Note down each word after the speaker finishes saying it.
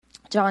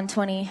John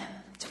 12:20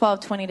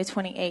 to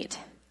 28.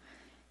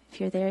 If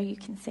you're there, you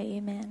can say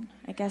amen.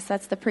 I guess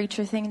that's the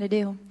preacher thing to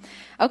do.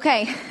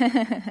 Okay.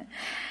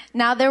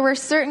 Now there were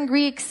certain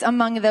Greeks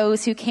among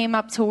those who came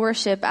up to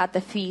worship at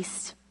the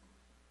feast.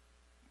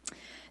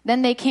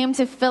 Then they came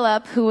to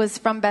Philip, who was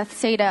from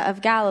Bethsaida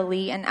of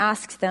Galilee, and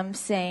asked them,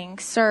 saying,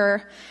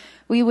 "Sir,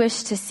 we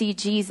wish to see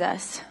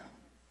Jesus."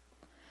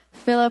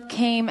 Philip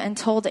came and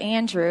told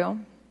Andrew,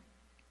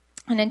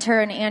 and in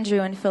turn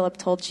Andrew and Philip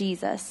told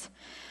Jesus.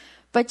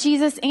 But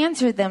Jesus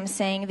answered them,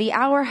 saying, "The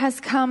hour has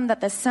come that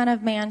the Son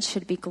of Man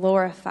should be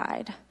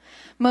glorified.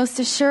 Most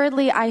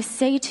assuredly, I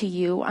say to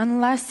you,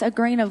 unless a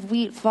grain of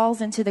wheat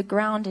falls into the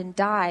ground and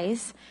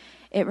dies,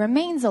 it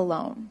remains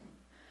alone.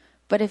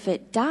 But if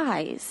it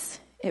dies,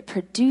 it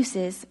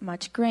produces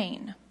much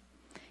grain.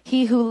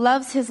 He who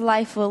loves his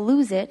life will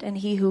lose it, and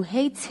he who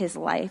hates his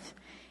life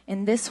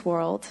in this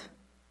world,"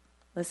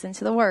 listen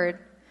to the word,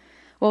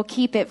 "will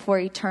keep it for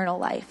eternal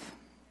life.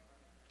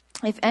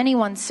 If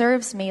anyone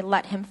serves me,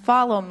 let him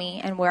follow me,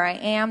 and where I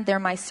am, there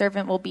my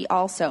servant will be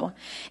also.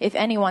 If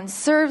anyone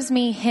serves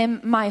me,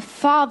 him my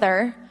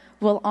Father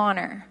will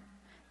honor."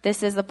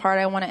 This is the part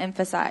I want to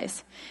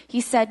emphasize.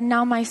 He said,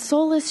 "Now my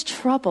soul is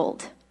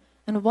troubled,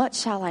 and what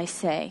shall I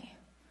say?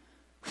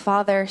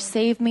 Father,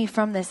 save me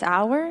from this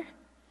hour?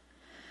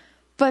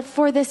 But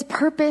for this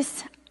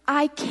purpose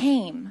I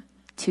came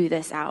to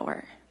this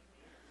hour.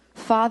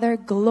 Father,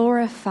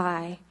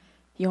 glorify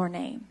your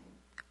name."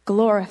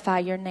 Glorify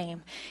your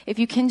name. If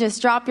you can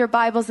just drop your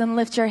Bibles and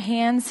lift your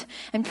hands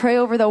and pray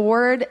over the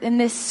word in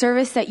this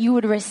service, that you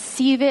would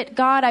receive it.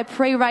 God, I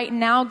pray right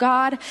now,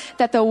 God,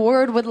 that the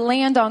word would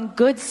land on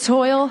good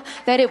soil,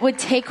 that it would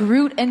take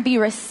root and be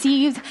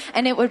received,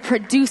 and it would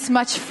produce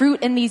much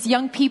fruit in these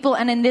young people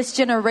and in this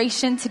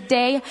generation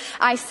today.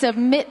 I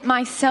submit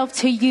myself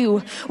to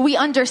you. We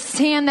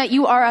understand that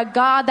you are a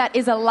God that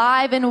is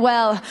alive and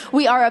well.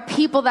 We are a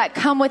people that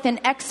come with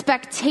an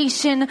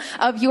expectation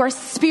of your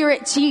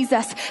Spirit,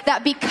 Jesus,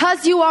 that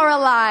because you are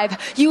alive,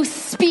 you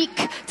speak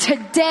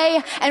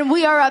today, and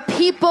we are a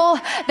people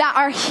that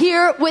are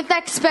here with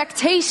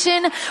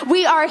expectation.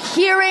 We are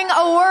hearing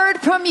a word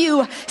from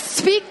you.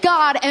 Speak,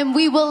 God, and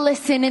we will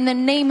listen in the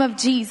name of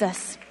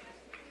Jesus.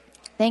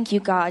 Thank you,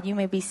 God. You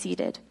may be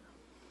seated.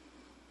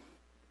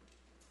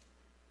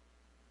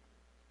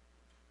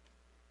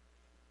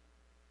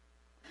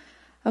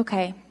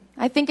 Okay,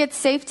 I think it's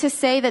safe to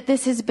say that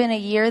this has been a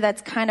year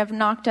that's kind of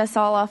knocked us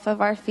all off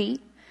of our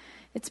feet.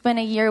 It's been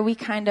a year we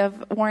kind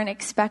of weren't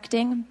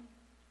expecting.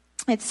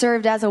 It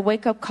served as a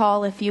wake-up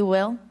call, if you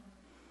will.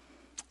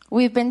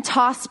 We've been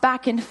tossed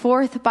back and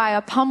forth by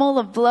a pummel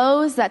of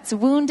blows that's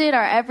wounded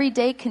our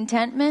everyday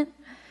contentment.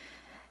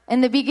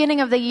 In the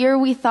beginning of the year,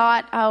 we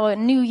thought, oh, a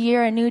new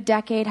year, a new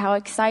decade, how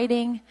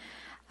exciting.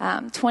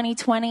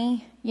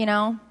 2020, you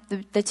know,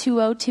 the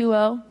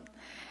 2020.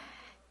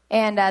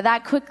 And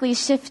that quickly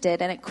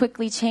shifted, and it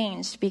quickly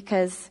changed,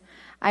 because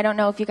I don't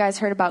know if you guys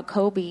heard about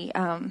Kobe.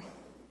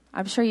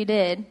 I'm sure you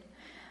did.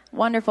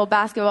 Wonderful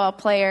basketball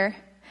player.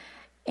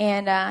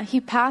 And he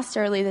passed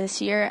early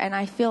this year, and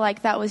I feel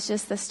like that was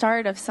just the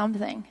start of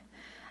something.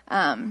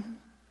 And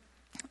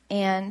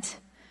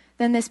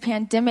then this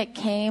pandemic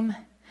came,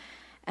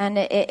 and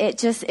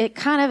it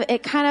kind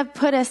of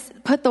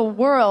put the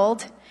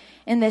world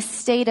in this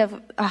state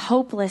of a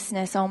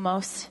hopelessness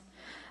almost.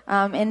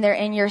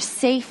 In your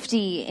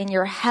safety, in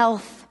your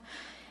health,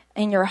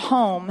 in your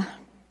home.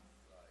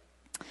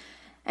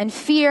 And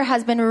fear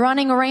has been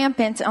running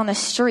rampant on the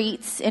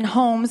streets, in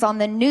homes, on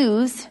the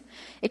news,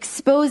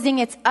 exposing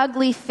its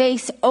ugly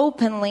face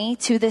openly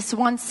to this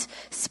once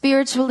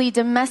spiritually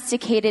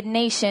domesticated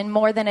nation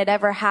more than it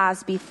ever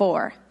has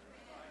before.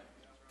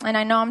 And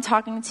I know I'm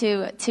talking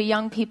to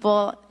young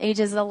people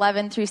ages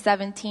 11 through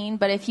 17,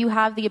 but if you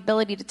have the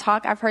ability to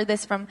talk, I've heard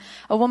this from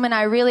a woman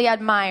I really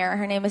admire.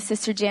 Her name is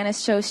Sister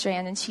Janice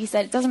Shostrand, and she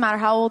said, it doesn't matter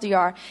how old you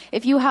are.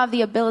 If you have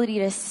the ability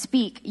to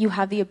speak, you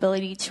have the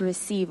ability to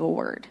receive a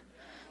word.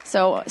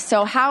 So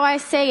how I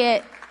say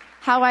it,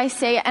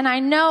 and I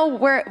know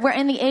we're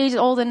in the age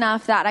old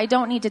enough that I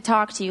don't need to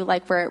talk to you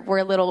like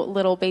we're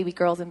little baby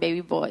girls and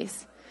baby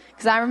boys.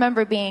 Because I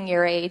remember being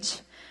your age,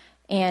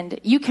 and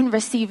you can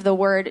receive the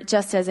word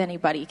just as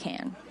anybody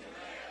can.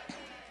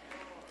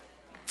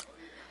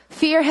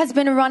 Fear has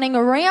been running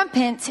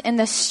rampant in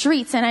the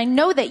streets, and I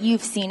know that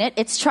you've seen it.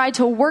 It's tried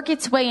to work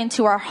its way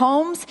into our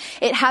homes.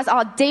 It has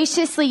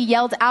audaciously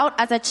yelled out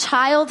as a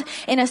child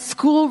in a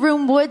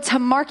schoolroom would to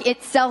mark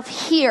itself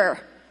here,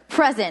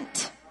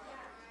 present.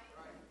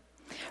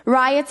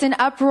 Riots and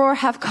uproar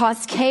have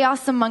caused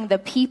chaos among the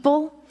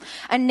people.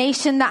 A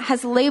nation that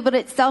has labeled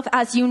itself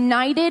as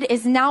united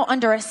is now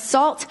under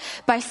assault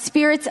by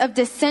spirits of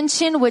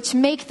dissension, which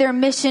make their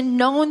mission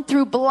known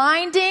through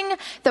blinding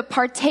the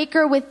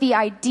partaker with the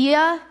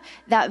idea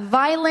that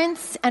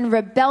violence and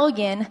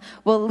rebellion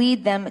will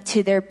lead them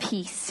to their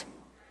peace.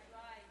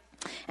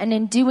 And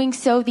in doing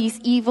so,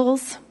 these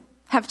evils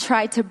have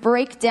tried to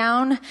break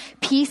down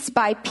piece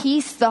by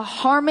piece the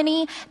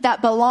harmony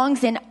that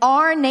belongs in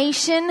our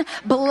nation,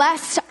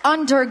 blessed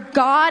under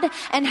God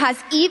and has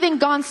even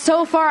gone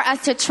so far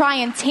as to try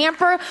and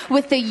tamper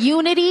with the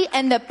unity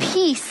and the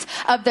peace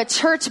of the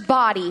church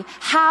body.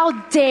 How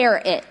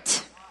dare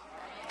it?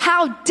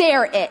 How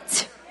dare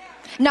it?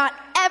 Not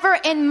ever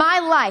in my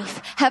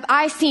life have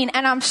I seen,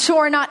 and I'm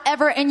sure not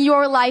ever in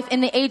your life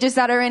in the ages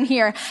that are in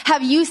here,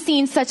 have you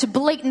seen such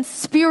blatant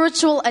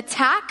spiritual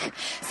attack,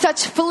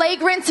 such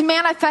flagrant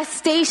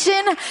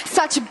manifestation,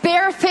 such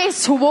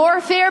barefaced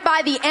warfare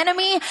by the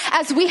enemy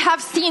as we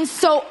have seen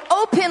so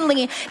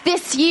openly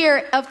this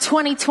year of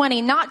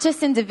 2020, not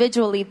just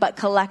individually, but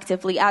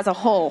collectively as a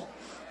whole.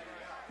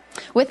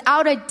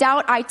 Without a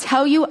doubt, I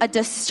tell you, a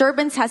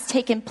disturbance has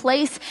taken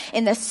place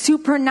in the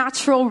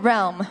supernatural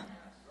realm.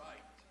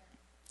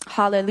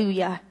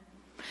 Hallelujah.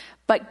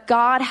 But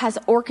God has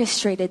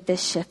orchestrated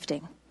this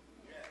shifting.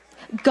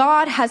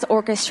 God has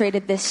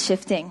orchestrated this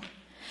shifting.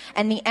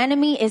 And the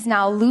enemy is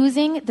now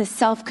losing the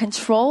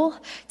self-control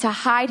to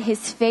hide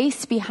his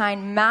face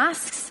behind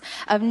masks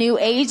of new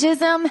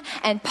ageism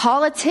and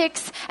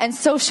politics and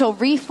social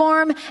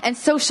reform and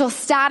social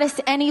status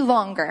any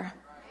longer.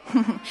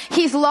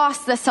 He's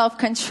lost the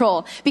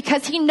self-control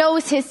because he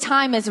knows his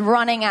time is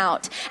running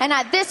out. And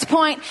at this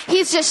point,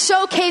 he's just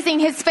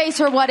showcasing his face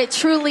for what it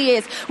truly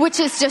is,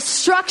 which is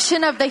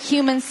destruction of the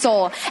human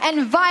soul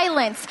and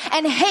violence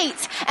and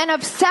hate and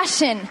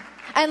obsession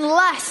and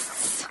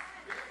lusts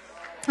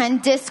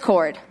and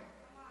discord.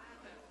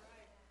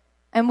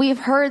 And we've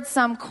heard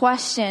some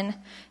question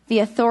the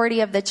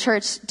authority of the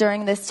church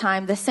during this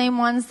time, the same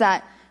ones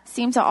that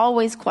seem to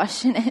always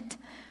question it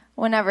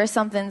whenever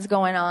something's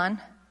going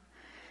on.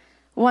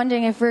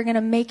 Wondering if we're going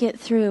to make it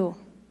through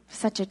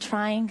such a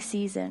trying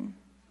season.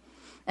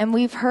 And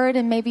we've heard,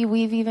 and maybe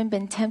we've even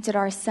been tempted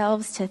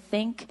ourselves to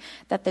think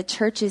that the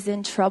church is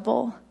in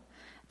trouble,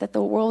 that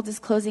the world is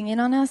closing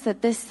in on us,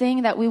 that this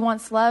thing that we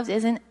once loved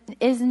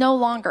is no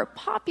longer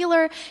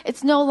popular,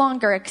 it's no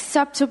longer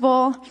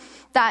acceptable,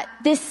 that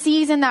this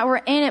season that we're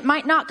in, it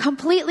might not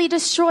completely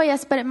destroy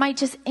us, but it might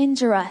just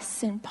injure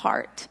us in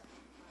part.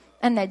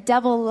 And the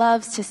devil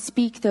loves to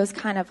speak those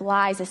kind of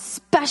lies,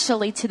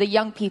 especially to the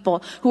young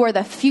people who are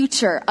the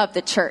future of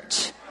the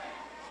church.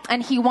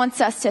 And he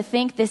wants us to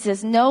think this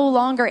is no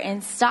longer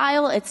in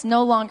style, it's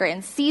no longer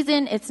in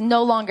season, it's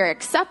no longer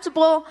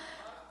acceptable.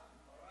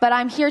 But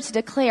I'm here to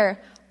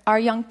declare our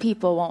young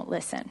people won't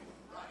listen.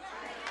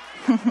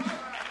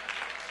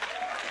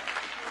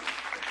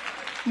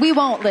 We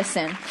won't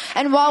listen.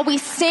 And while we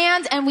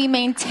stand and we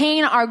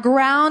maintain our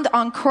ground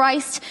on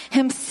Christ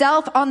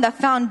himself, on the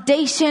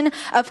foundation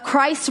of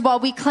Christ,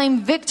 while we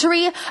claim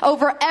victory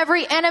over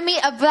every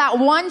enemy of that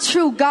one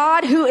true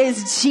God who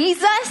is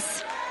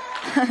Jesus,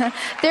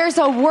 there's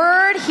a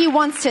word he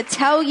wants to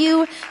tell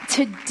you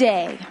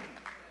today.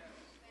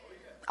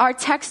 Our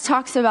text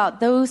talks about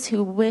those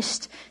who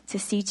wished to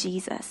see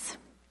Jesus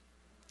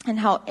and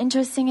how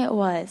interesting it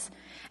was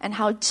and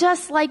how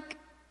just like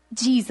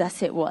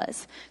Jesus it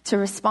was to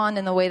respond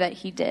in the way that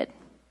he did.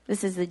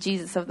 This is the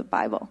Jesus of the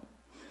Bible.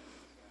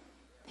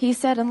 He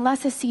said,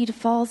 unless a seed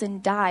falls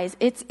and dies,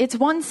 it's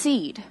one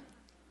seed.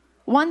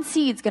 One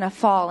seed's going to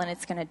fall and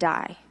it's going to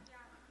die.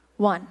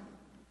 One.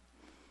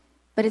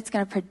 But it's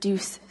going to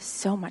produce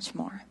so much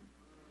more.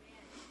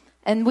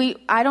 And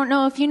I don't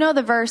know if you know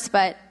the verse,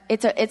 but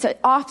it's an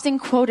often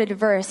quoted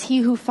verse. He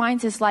who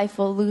finds his life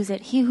will lose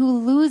it. He who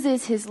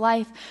loses his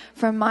life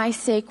for my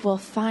sake will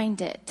find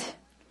it.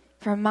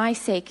 For my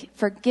sake,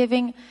 for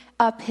giving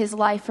up his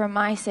life for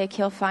my sake,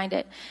 he'll find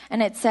it.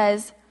 And it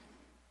says,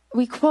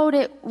 we quote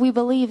it, we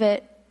believe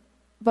it,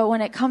 but when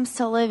it comes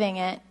to living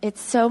it,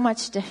 it's so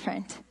much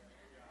different.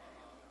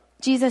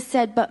 Jesus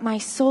said, but my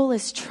soul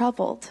is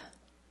troubled.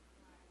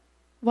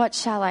 What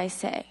shall I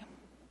say?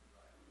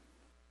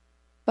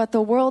 But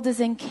the world is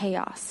in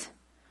chaos.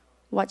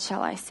 What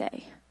shall I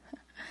say?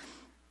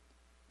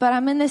 But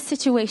I'm in this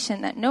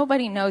situation that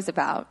nobody knows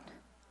about.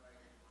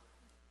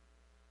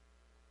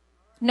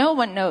 No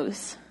one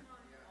knows.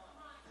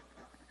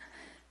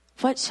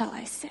 What shall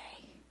I say?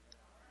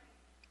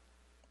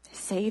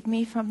 Save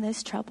me from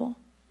this trouble.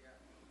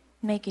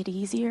 Make it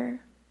easier.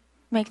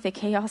 Make the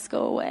chaos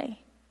go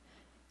away.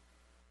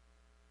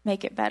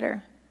 Make it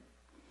better.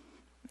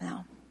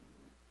 No.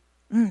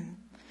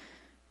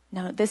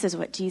 No, this is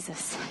what Jesus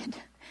said.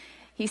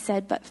 He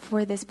said, but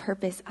for this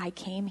purpose I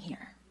came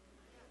here.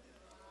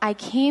 I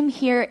came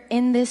here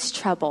in this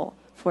trouble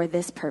for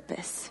this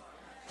purpose.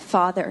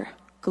 Father,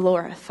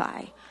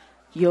 glorify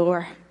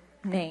your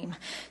name.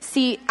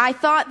 See, I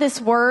thought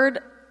this word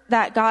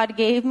that God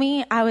gave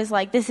me, I was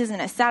like, this isn't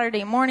a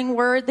Saturday morning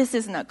word. This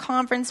isn't a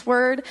conference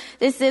word.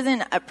 This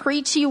isn't a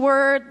preachy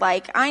word.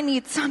 Like, I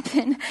need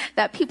something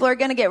that people are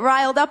going to get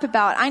riled up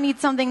about. I need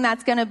something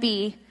that's going to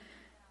be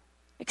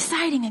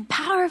exciting and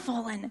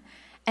powerful.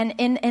 And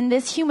in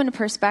this human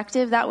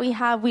perspective that we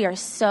have, we are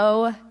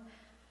so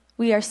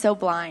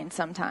blind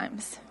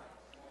sometimes.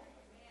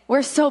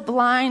 We're so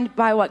blind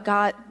by what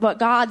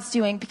God's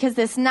doing because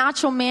this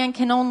natural man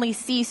can only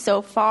see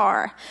so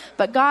far.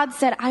 But God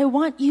said, I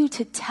want you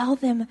to tell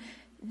them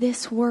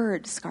this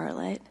word,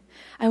 Scarlett.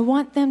 I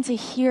want them to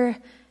hear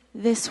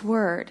this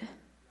word.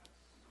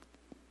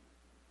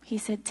 He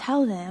said,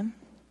 tell them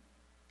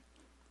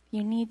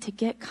you need to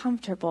get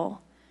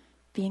comfortable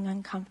being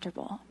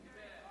uncomfortable.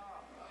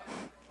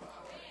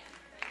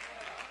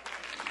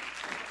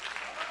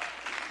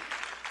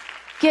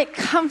 Get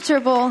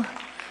comfortable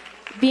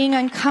being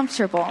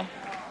uncomfortable.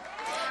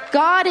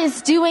 God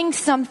is doing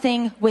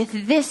something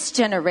with this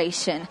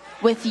generation,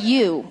 with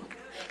you.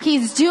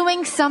 He's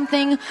doing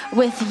something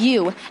with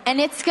you.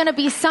 And it's going to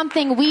be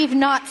something we've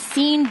not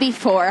seen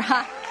before.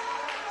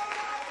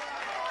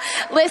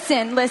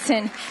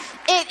 Listen.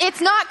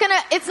 It's not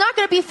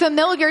gonna be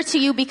familiar to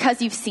you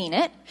because you've seen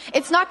it.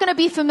 It's not gonna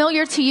be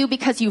familiar to you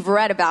because you've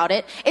read about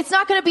it. It's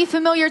not gonna be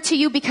familiar to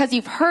you because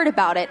you've heard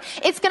about it.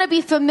 It's gonna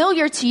be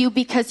familiar to you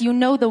because you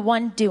know the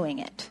one doing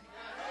it.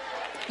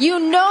 You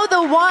know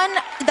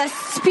the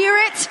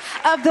Spirit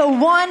of the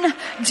one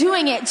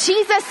doing it.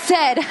 Jesus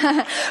said,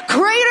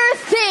 greater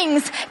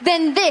things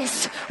than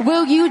this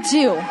will you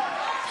do.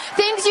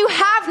 Things you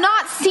have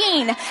not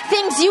seen,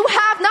 things you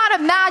have not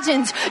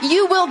imagined,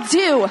 you will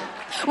do.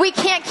 We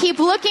can't keep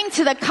looking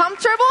to the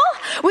comfortable.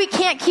 We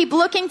can't keep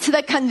looking to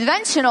the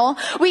conventional.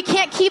 We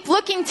can't keep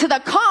looking to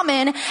the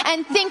common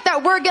and think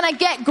that we're going to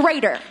get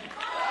greater.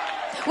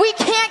 We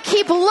can't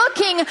keep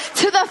looking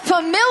to the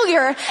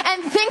familiar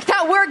and think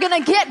that we're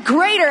going to get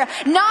greater.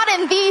 Not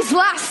in these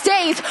last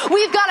days.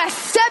 We've got to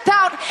step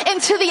out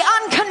into the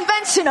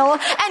unconventional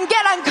and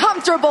get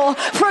uncomfortable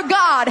for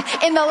God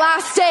in the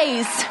last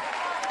days.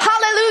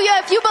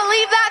 Hallelujah. If you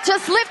believe that,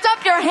 just lift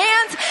up your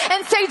hands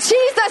and say,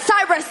 Jesus,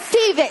 I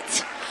receive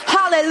it.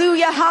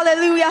 Hallelujah,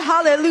 hallelujah,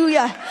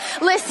 hallelujah.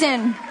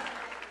 Listen,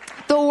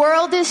 the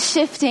world is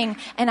shifting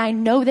and I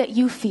know that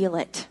you feel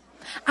it.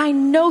 I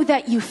know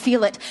that you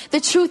feel it.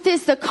 The truth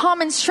is, the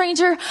common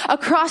stranger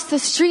across the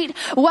street,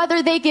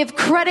 whether they give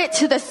credit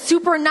to the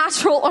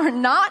supernatural or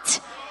not,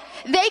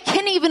 they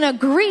can even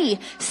agree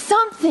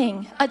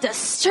a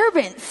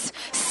disturbance,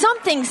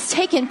 something's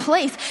taken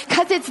place,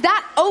 because it's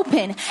that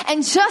open.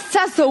 And just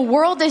as the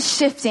world is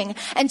shifting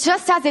and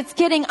just as it's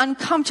getting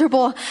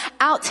uncomfortable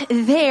out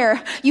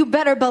there, you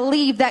better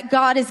believe that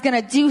God is going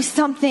to do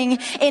something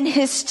in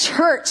his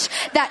church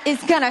that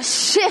is going to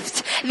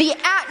shift the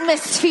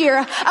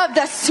atmosphere of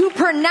the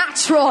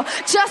supernatural,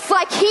 just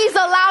like he's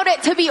allowed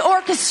it to be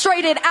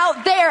orchestrated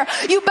out there.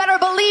 You better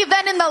believe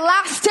that in the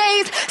last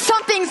days,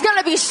 something's going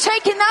to be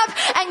shaken up.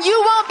 And you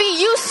won't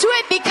be used to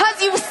it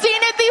because you've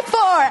seen it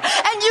before.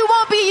 And you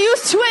won't be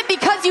used to it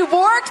because you've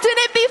worked in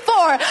it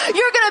before.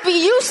 You're going to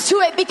be used to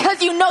it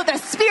because you know the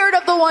Spirit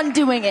of the one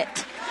doing it.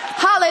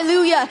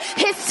 Hallelujah.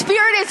 His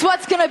Spirit is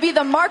what's going to be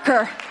the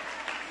marker.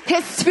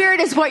 His Spirit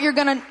is what you're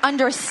going to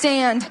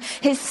understand.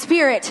 His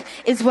Spirit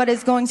is what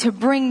is going to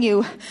bring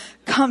you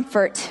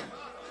comfort.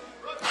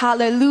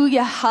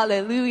 Hallelujah.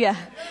 Hallelujah.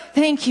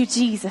 Thank you,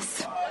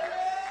 Jesus.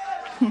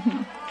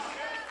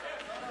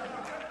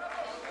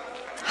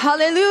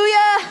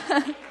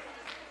 Hallelujah.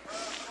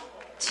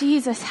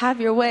 Jesus, have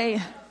your way.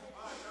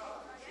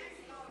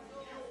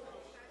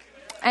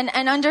 And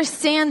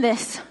understand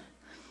this,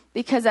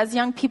 because as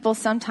young people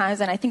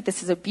sometimes, and I think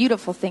this is a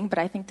beautiful thing, but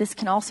I think this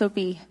can also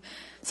be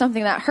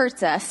something that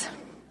hurts us.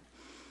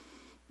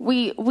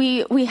 We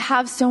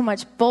have so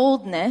much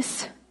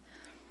boldness,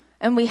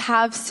 and we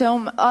have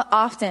so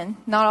often,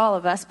 not all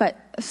of us, but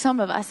some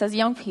of us as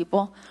young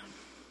people,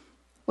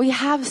 we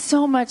have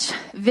so much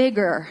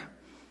vigor.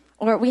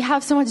 Or we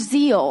have so much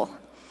zeal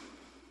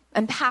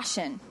and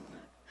passion.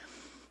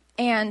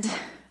 And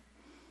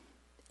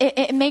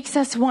it makes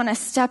us want to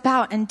step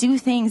out and do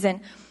things.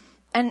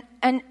 And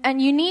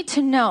you need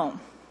to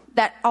know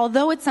that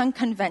although it's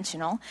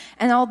unconventional,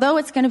 and although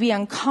it's going to be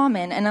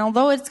uncommon, and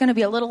although it's going to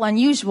be a little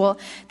unusual,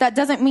 that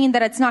doesn't mean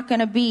that it's not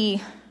going to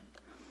be,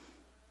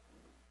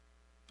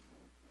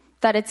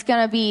 that it's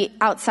going to be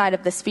outside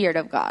of the Spirit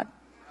of God.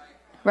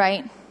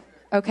 Right?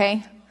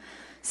 Okay?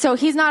 So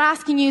he's not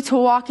asking you to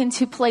walk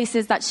into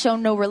places that show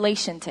no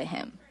relation to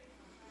him.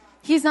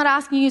 He's not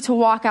asking you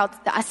to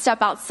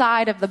step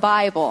outside of the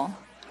Bible.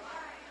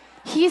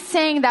 He's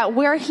saying that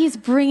where he's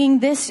bringing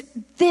this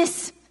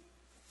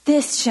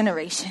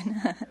generation,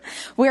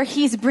 where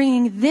he's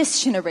bringing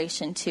this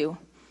generation to,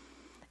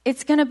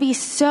 it's going to be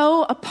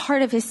so a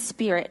part of his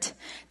Spirit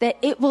that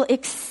it will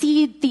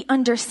exceed the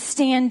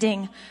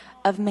understanding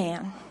of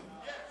man.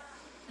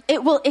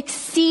 It will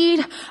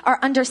exceed our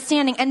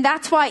understanding. And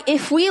that's why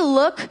if we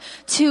look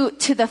to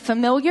the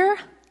familiar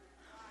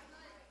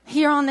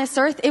here on this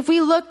earth, if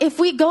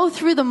we go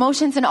through the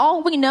motions and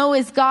all we know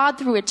is God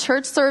through a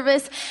church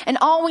service, and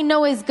all we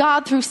know is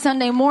God through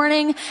Sunday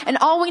morning, and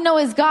all we know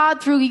is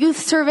God through youth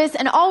service,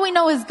 and all we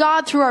know is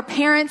God through our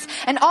parents,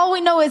 and all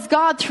we know is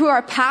God through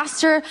our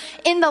pastor,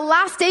 in the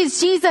last days,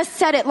 Jesus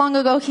said it long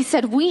ago. He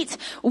said, wheat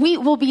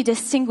will be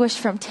distinguished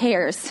from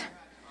tares.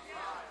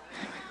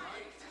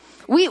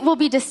 Wheat will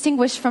be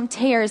distinguished from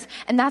tares,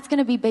 and that's going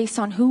to be based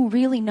on who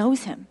really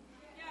knows him.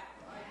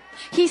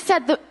 He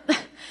said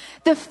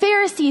the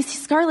Pharisees,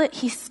 scarlet.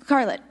 He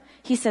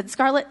said,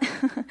 scarlet.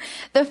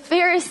 The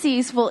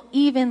Pharisees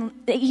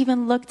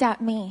even looked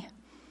at me,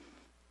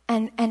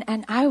 and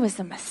I was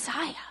the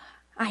Messiah.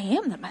 I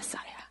am the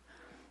Messiah.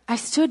 I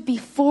stood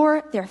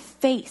before their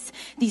face.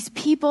 These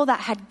people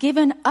that had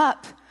given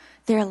up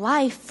their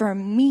life for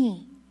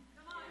me.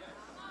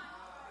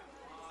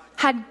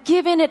 Had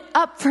given it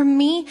up for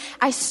me.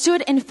 I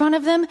stood in front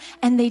of them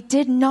and they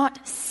did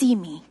not see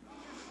me.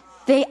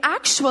 They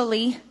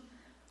actually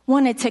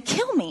wanted to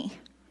kill me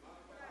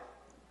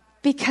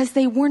because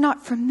they were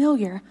not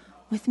familiar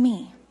with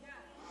me.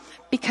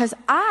 Because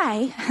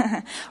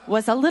I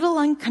was a little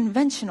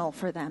unconventional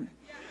for them.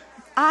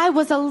 I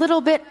was a little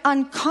bit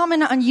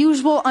uncommon,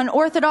 unusual,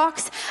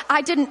 unorthodox.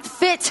 I didn't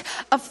fit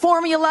a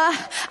formula.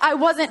 I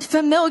wasn't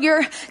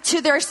familiar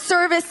to their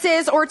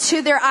services or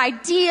to their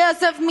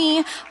ideas of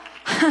me.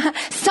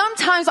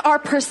 Sometimes our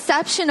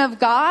perception of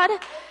God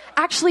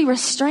actually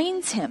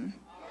restrains him.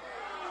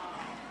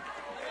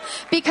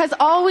 Because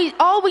all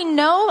we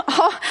know,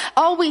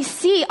 all we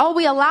see, all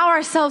we allow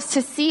ourselves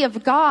to see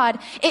of God,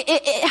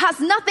 it has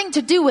nothing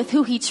to do with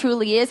who he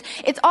truly is.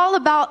 It's all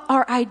about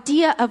our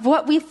idea of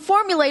what we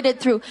formulated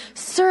through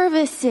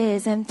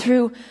services and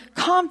through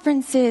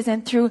conferences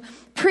and through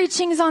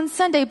preachings on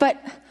Sunday. But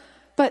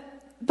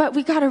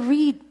we got to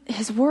read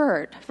his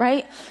word,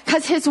 right?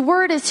 Because his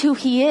word is who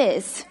he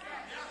is.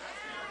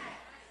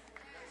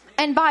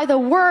 And by the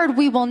word,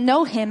 we will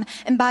know him.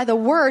 And by the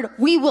word,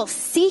 we will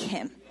see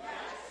him.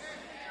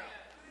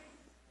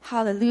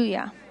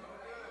 Hallelujah.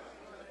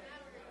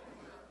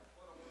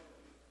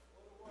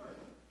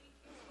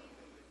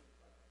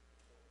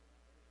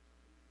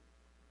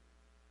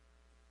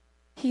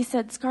 He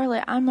said,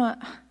 Scarlett, I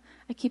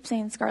keep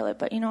saying Scarlett,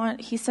 but you know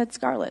what? He said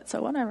Scarlett,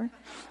 so whatever.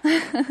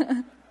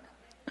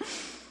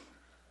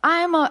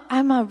 I'm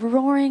a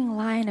roaring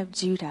lion of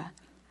Judah.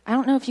 I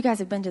don't know if you guys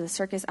have been to the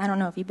circus. I don't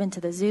know if you've been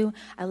to the zoo.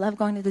 I love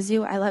going to the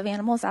zoo. I love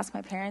animals. Ask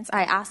my parents.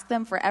 I ask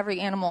them for every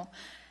animal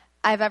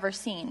I've ever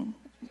seen.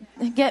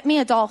 Get me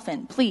a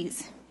dolphin,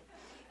 please.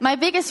 My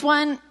biggest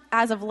one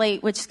as of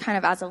late, which kind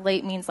of as of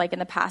late means like in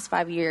the past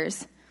 5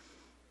 years,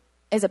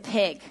 is a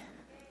pig.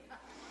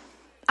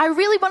 I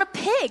really want a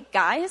pig,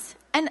 guys.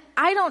 And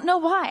I don't know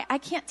why. I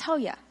can't tell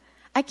you.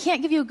 I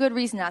can't give you a good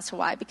reason as to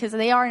why, because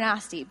they are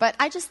nasty. But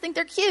I just think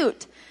they're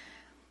cute.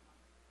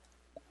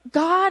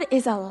 God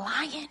is a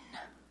lion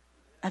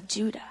of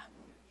Judah.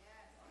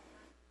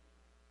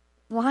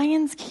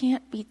 Lions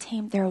can't be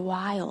tamed. They're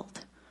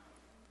wild.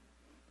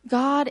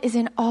 God is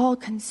an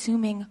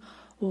all-consuming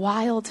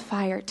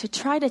wildfire. To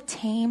try to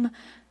tame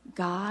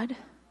God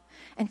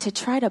and to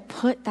try to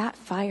put that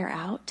fire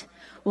out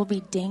will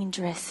be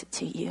dangerous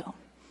to you.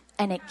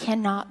 And it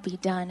cannot be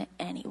done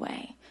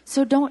anyway.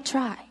 So don't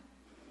try.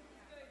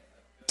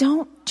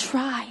 Don't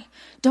try.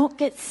 Don't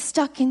get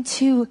stuck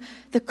into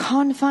the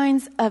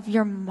confines of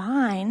your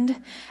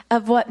mind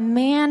of what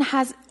man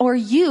has, or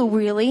you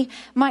really,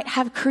 might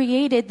have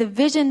created, the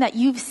vision that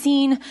you've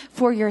seen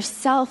for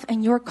yourself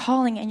and your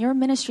calling and your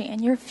ministry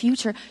and your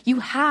future. You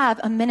have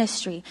a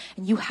ministry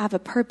and you have a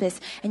purpose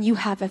and you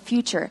have a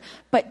future.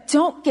 But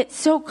don't get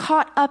so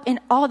caught up in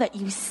all that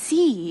you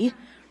see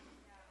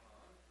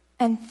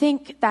and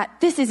think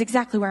that this is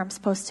exactly where I'm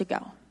supposed to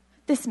go.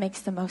 This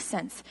makes the most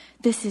sense.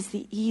 This is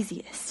the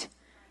easiest.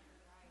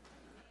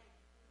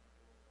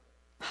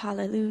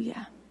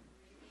 Hallelujah.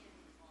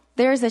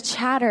 There's a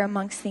chatter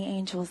amongst the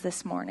angels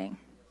this morning.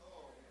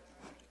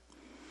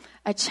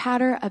 A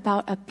chatter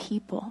about a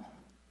people,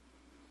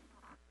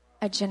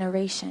 a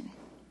generation,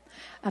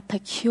 a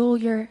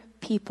peculiar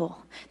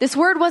people. This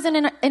word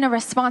wasn't in a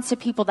response to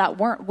people that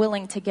weren't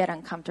willing to get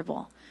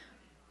uncomfortable.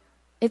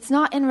 It's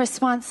not in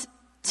response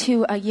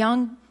to a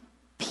young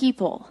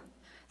people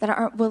that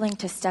aren't willing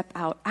to step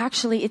out.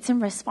 Actually, it's in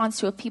response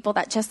to a people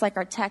that, just like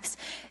our text,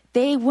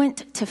 they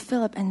went to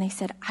Philip and they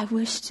said, I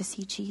wish to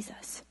see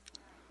Jesus.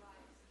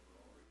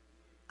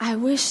 I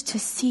wish to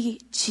see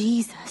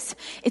Jesus.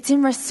 It's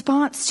in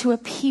response to a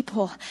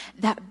people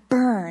that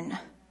burn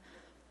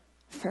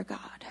for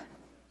God.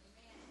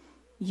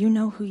 You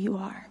know who you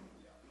are.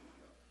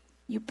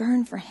 You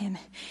burn for him.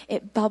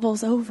 It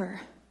bubbles over.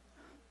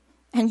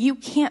 And you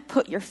can't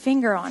put your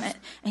finger on it.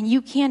 And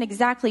you can't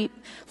exactly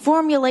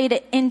formulate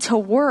it into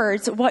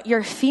words, what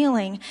you're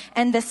feeling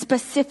and the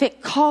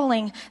specific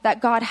calling that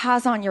God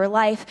has on your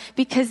life.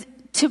 Because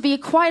to be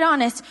quite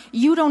honest,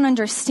 you don't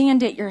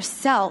understand it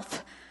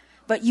yourself.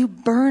 But you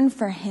burn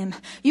for him.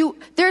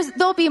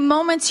 There'll be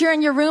moments here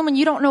in your room and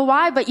you don't know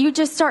why, but you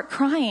just start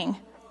crying.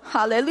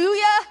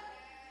 Hallelujah.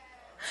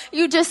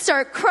 You just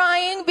start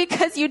crying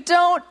because you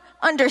don't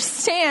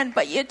understand,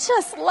 but you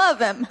just love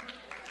him.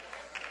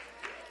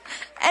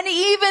 And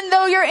even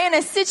though you're in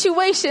a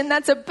situation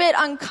that's a bit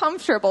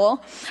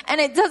uncomfortable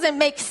and it doesn't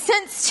make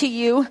sense to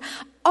you,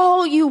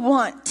 all you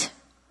want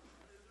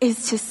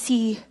is to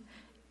see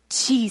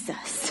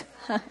Jesus.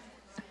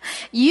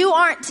 You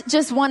aren't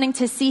just wanting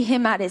to see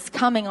him at his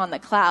coming on the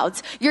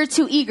clouds. You're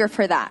too eager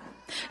for that.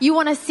 You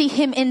want to see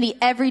him in the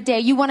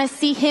everyday. You want to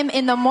see him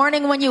in the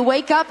morning when you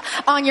wake up,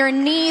 on your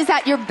knees,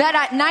 at your bed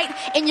at night,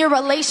 in your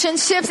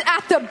relationships,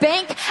 at the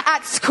bank,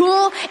 at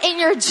school, in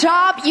your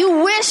job.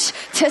 You wish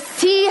to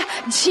see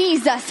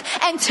Jesus.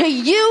 And to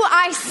you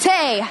I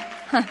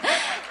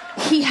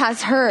say, he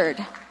has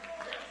heard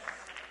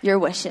your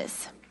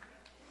wishes.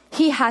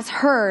 He has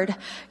heard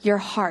your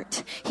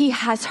heart. He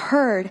has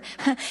heard.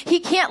 He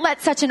can't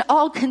let such an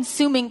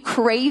all-consuming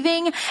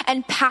craving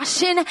and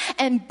passion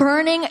and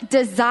burning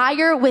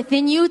desire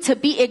within you to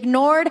be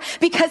ignored,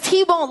 because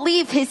he won't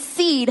leave his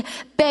seed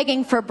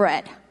begging for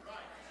bread.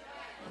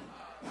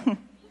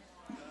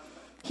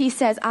 He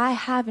says, I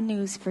have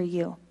news for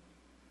you.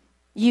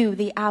 You,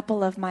 the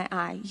apple of my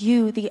eye.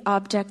 You, the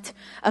object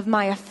of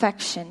my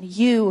affection.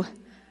 You,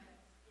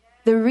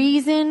 the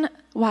reason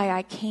why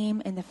I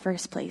came in the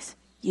first place.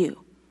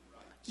 You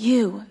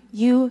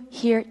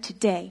here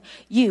today.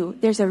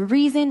 There's a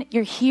reason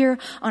you're here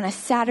on a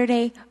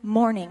Saturday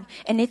morning,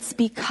 and it's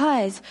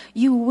because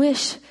you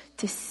wish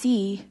to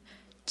see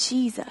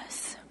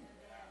Jesus.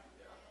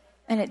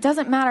 And it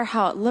doesn't matter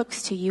how it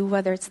looks to you,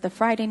 whether it's the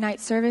Friday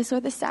night service or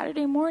the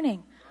Saturday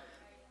morning.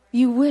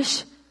 You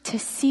wish to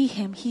see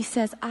him. He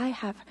says, I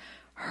have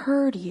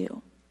heard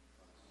you.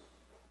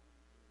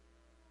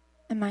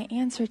 And my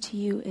answer to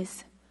you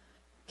is,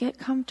 get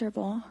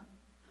comfortable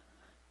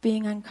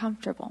being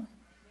uncomfortable,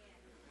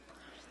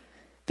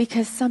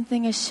 because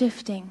something is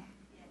shifting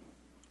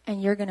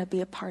and you're going to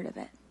be a part of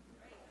it.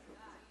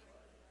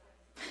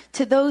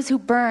 To those who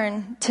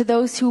burn, to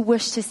those who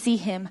wish to see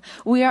him,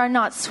 we are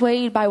not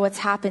swayed by what's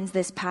happened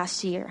this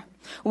past year.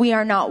 We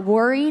are not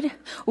worried.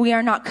 We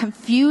are not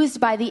confused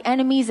by the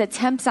enemy's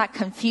attempts at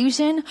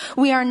confusion.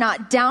 We are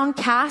not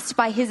downcast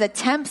by his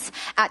attempts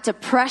at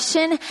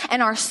depression.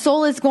 And our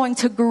soul is going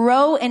to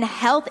grow in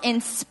health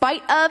in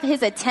spite of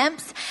his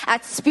attempts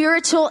at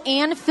spiritual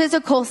and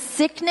physical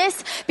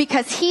sickness,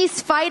 because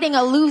he's fighting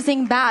a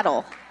losing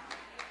battle.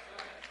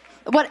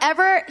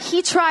 Whatever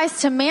he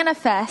tries to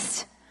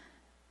manifest,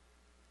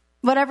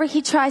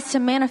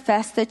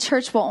 the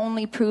church will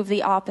only prove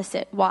the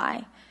opposite.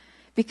 Why?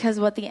 Because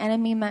what the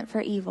enemy meant for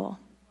evil,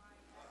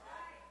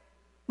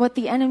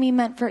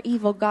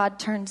 God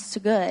turns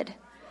to good.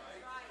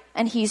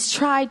 And he's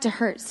tried to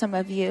hurt some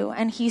of you,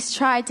 and he's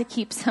tried to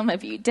keep some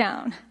of you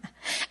down.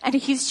 And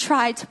he's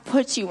tried to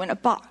put you in a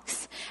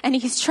box. And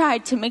he's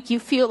tried to make you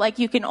feel like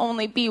you can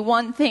only be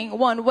one thing,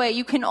 one way.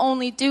 You can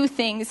only do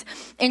things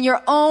in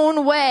your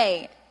own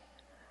way.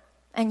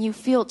 And you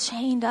feel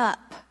chained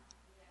up.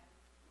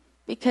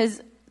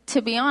 Because,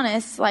 to be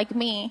honest, like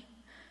me,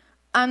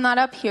 I'm not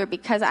up here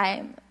because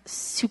I'm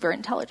super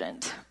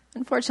intelligent.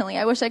 Unfortunately,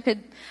 I wish I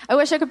could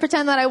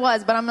pretend that I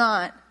was, but I'm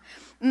not.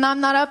 And I'm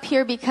not up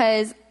here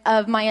because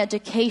of my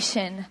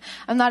education.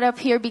 I'm not up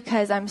here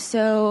because I'm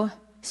so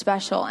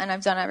special and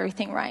I've done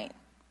everything right.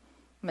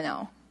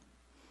 No.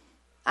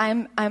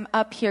 I'm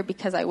up here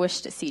because I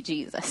wish to see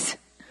Jesus.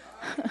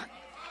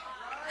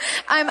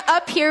 I'm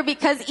up here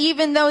because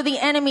even though the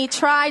enemy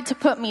tried to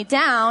put me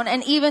down,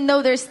 and even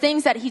though there's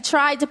things that he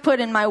tried to put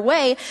in my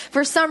way,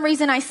 for some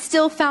reason I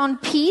still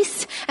found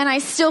peace, and I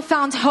still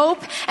found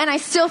hope, and I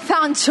still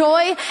found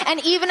joy.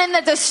 And even in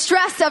the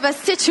distress of a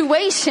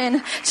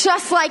situation,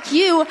 just like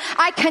you,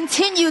 I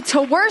continue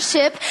to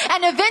worship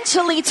and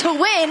eventually to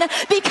win,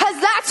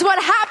 because that's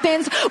what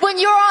happens when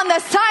you're on the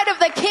side of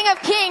the King of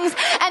Kings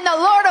and the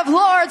Lord of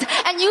Lords,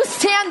 and you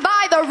stand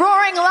by the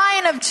roaring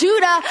Lion of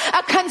Judah,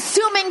 a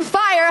consuming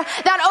fire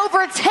that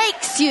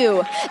overtakes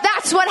you.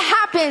 That's what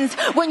happens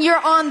when you're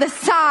on the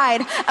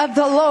side of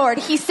the Lord.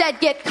 He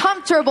said, get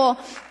comfortable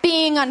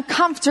being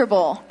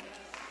uncomfortable,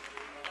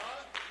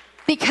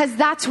 because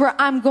that's where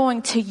I'm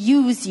going to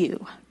use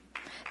you.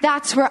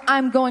 That's where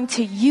I'm going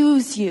to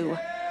use you.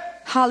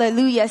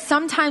 Hallelujah.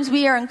 Sometimes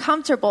we are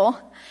uncomfortable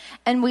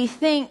and we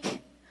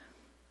think,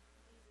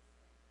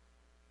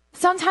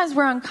 sometimes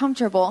we're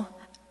uncomfortable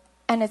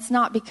and it's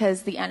not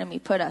because the enemy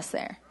put us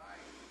there.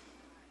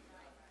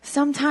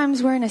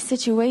 Sometimes we're in a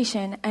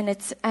situation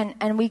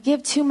and we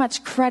give too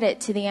much credit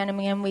to the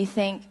enemy, and we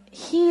think,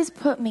 he's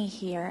put me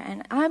here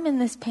and I'm in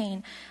this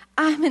pain.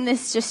 I'm in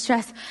this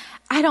distress.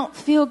 I don't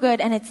feel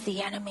good, and it's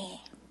the enemy.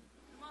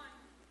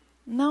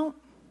 No,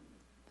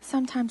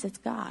 sometimes it's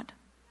God.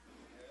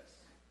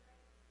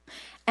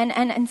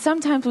 And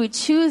sometimes we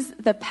choose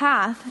the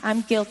path,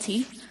 I'm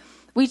guilty.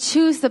 We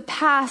choose the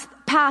path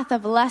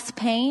of less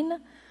pain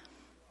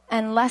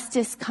and less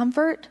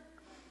discomfort,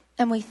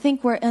 and we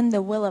think we're in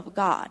the will of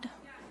God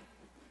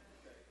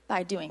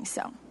by doing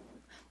so.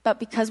 But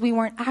because we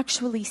weren't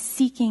actually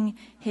seeking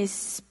his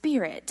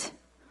Spirit,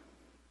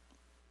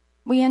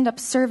 we end up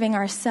serving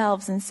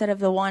ourselves instead of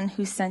the one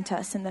who sent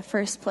us in the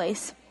first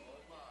place.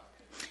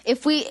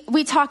 If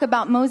we talk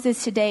about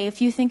Moses today,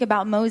 if you think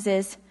about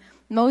Moses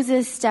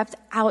stepped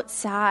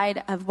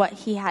outside of what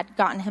he had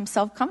gotten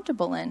himself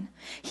comfortable in.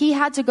 He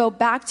had to go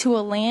back to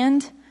a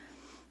land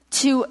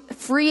to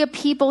free a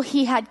people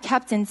he had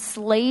kept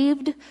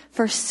enslaved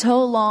for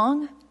so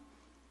long.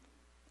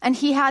 And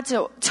he had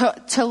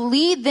to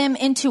lead them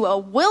into a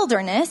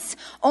wilderness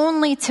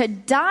only to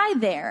die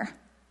there.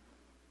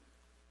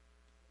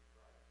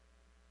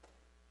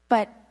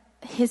 But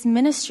his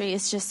ministry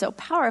is just so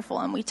powerful,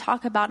 and we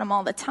talk about him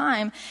all the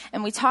time,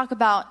 and we talk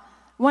about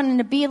wanting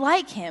to be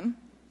like him.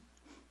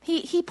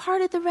 He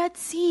parted the Red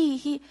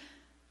Sea.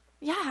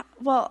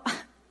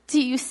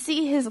 Do you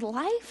see his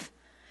life?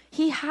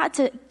 He had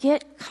to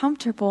get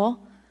comfortable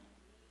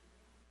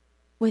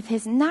with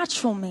his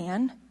natural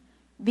man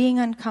being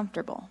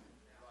uncomfortable.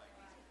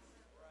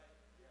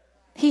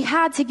 He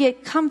had to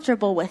get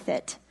comfortable with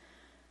it.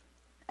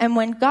 And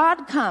when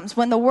God comes,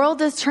 when the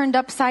world is turned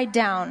upside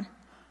down,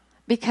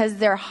 because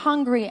they're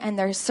hungry and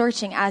they're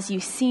searching, as you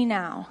see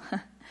now,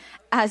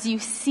 as you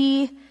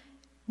see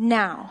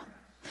now,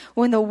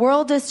 when the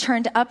world is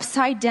turned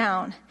upside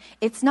down,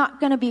 it's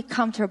not going to be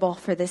comfortable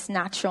for this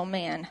natural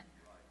man.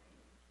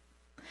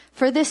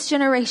 For this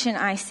generation,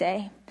 I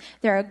say,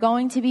 there are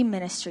going to be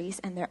ministries,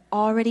 and there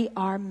already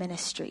are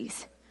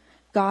ministries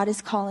God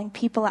is calling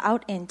people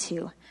out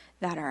into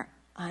that are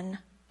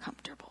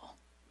uncomfortable.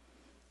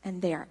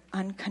 And they are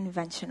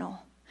unconventional.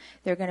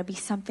 They're going to be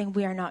something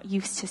we are not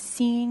used to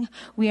seeing.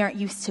 We aren't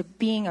used to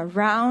being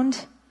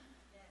around.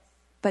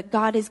 But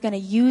God is going to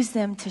use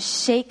them to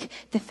shake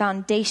the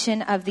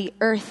foundation of the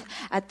earth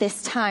at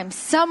this time.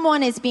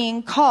 Someone is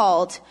being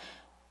called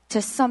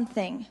to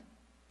something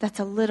that's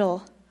a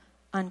little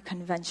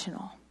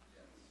unconventional.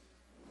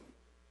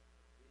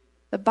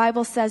 The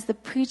Bible says the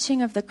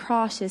preaching of the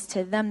cross is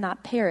to them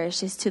that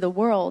perish, is to the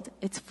world,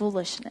 it's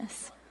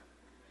foolishness.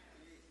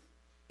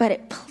 But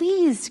it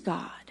pleased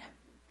God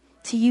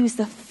to use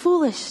the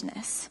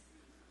foolishness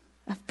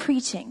of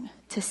preaching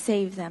to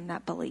save them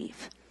that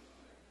believe.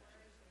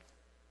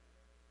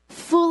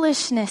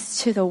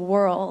 Foolishness to the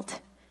world,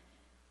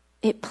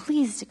 it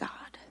pleased God.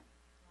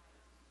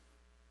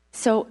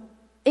 So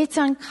it's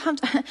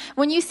uncomfortable.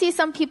 When you see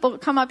some people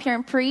come up here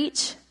and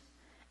preach,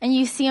 and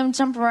you see them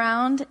jump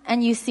around,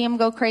 and you see them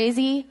go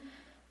crazy,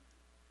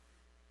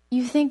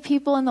 you think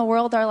people in the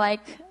world are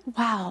like,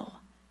 wow,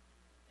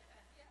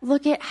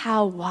 look at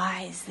how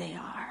wise they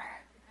are.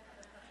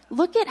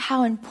 Look at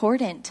how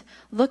important.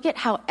 Look at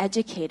how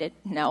educated.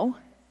 No.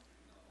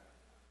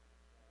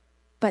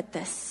 But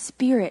the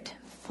Spirit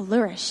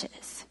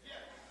flourishes.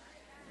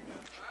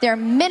 Their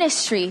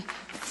ministry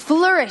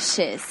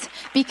flourishes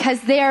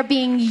because they are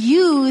being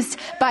used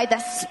by the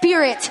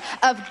Spirit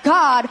of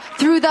God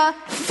through the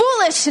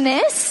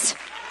foolishness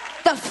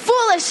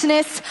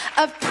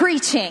of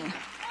preaching.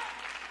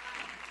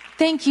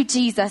 Thank you,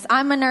 Jesus.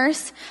 I'm a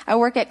nurse. I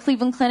work at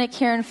Cleveland Clinic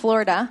here in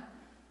Florida.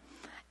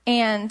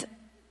 And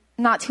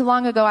not too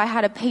long ago, I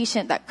had a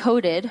patient that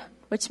coded,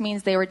 which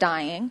means they were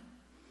dying.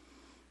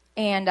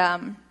 And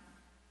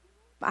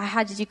I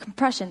had to do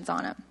compressions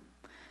on him.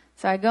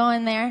 So I go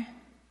in there,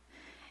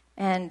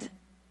 and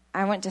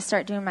I went to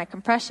start doing my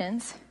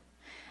compressions.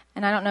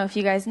 And I don't know if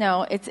you guys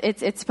know,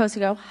 it's supposed to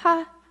go,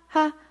 ha,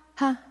 ha,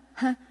 ha,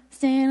 ha,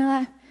 staying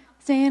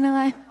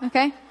alive,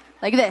 okay?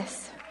 Like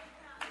this.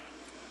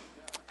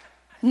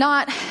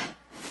 Not,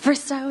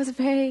 first I was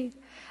afraid,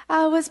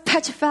 I was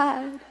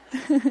petrified.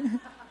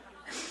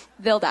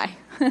 They'll die.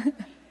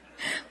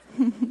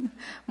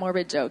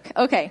 Morbid joke.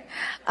 Okay.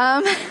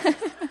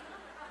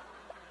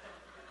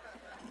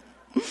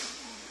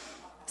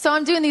 So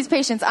I'm doing these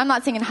patients. I'm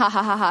not singing ha,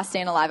 ha, ha, ha,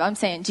 staying alive. I'm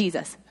saying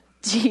Jesus,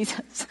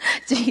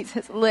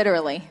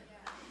 literally.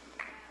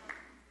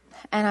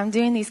 And I'm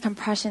doing these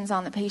compressions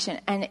on the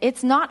patient. And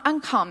it's not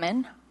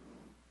uncommon.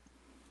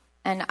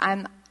 And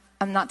I'm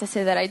not to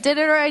say that I did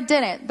it or I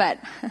didn't, but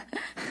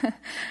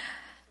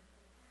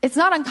it's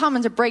not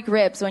uncommon to break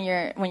ribs when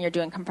you're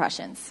doing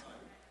compressions.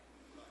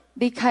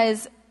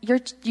 Because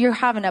you're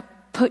having to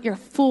put your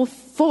full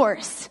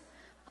force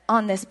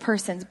on this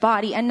person's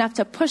body, enough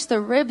to push the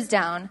ribs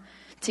down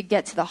to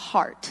get to the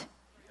heart.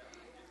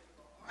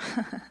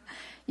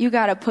 You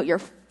got to put your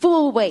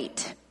full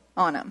weight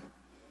on them.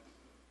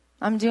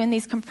 I'm doing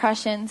these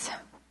compressions,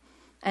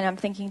 and I'm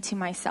thinking to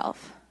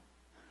myself,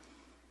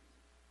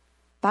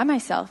 by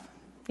myself,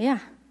 yeah,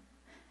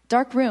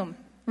 dark room,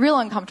 real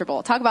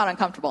uncomfortable. Talk about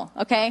uncomfortable,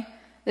 okay?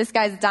 This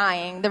guy's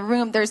dying. The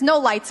room, there's no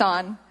lights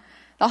on.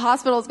 The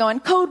hospital's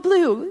going, code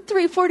blue,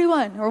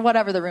 341, or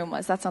whatever the room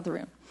was. That's not the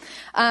room.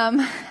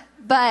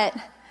 But,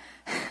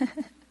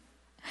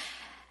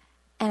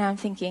 and I'm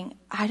thinking,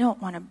 I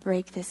don't want to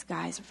break this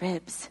guy's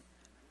ribs.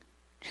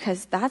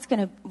 Because that's going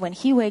to, when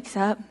he wakes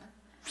up,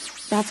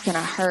 that's going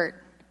to hurt.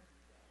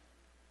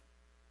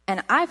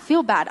 And I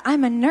feel bad.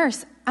 I'm a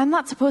nurse. I'm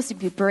not supposed to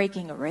be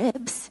breaking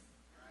ribs.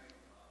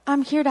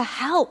 I'm here to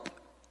help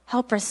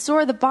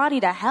restore the body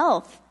to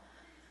health.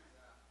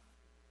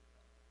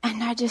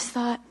 And I just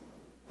thought,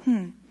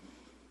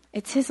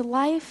 it's his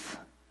life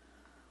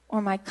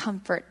or my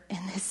comfort in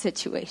this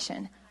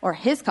situation, or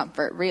his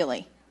comfort,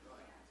 really.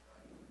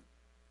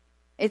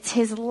 It's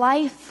his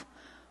life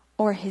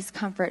or his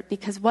comfort,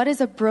 because what is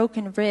a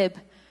broken rib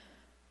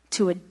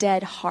to a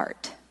dead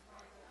heart?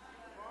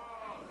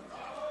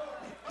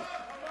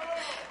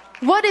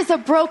 What is a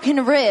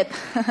broken rib?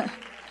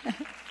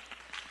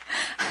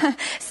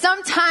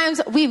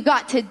 Sometimes we've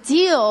got to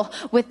deal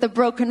with the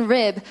broken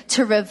rib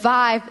to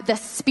revive the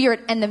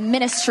spirit and the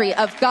ministry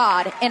of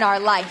God in our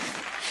life.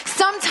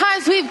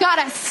 Sometimes we've got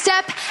to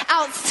step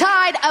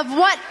outside of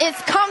what is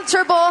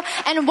comfortable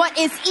and what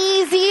is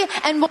easy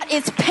and what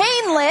is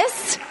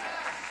painless,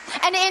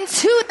 and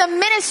into the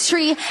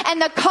ministry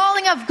and the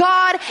calling of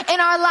God in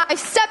our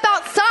lives. Step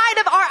outside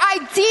of our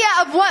idea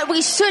of what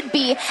we should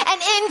be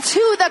and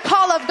into the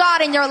call of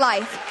God in your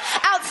life.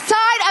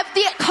 Outside of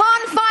the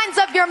confines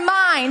of your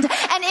mind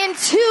and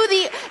into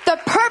the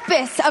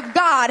purpose of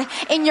God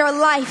in your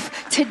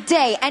life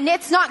today. And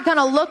it's not going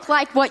to look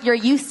like what you're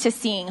used to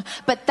seeing,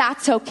 but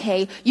that's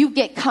okay. You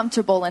get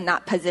comfortable in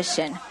that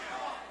position.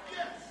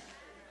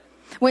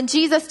 When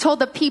Jesus told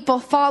the people,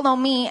 follow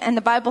me, and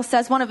the Bible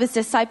says one of his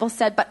disciples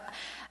said, but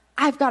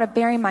I've got to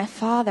bury my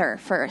father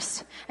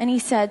first. And he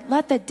said,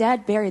 let the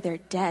dead bury their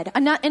dead.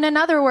 In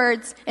other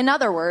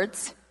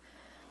words,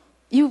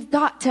 you've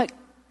got to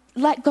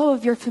let go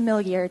of your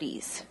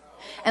familiarities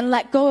and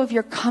let go of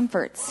your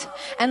comforts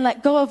and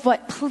let go of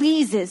what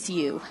pleases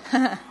you.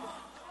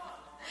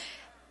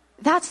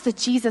 That's the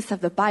Jesus of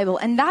the Bible.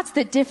 And that's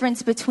the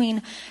difference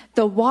between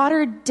the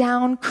watered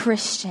down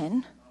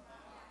Christian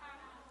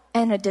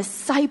and a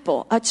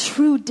disciple, a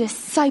true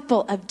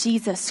disciple of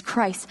Jesus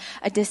Christ.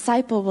 A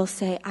disciple will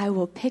say, I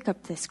will pick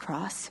up this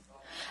cross.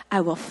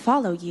 I will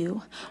follow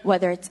you,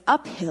 whether it's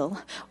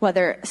uphill,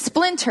 whether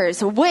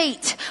splinters,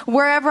 weight,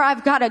 wherever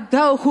I've got to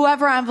go,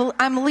 whoever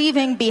I'm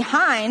leaving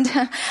behind,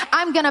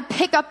 I'm going to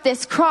pick up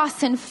this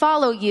cross and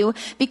follow you,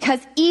 because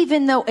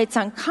even though it's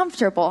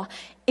uncomfortable,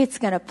 it's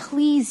going to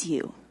please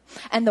you.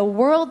 And the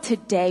world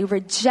today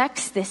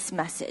rejects this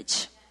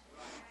message.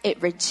 It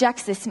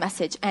rejects this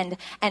message, and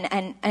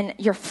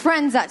your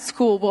friends at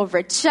school will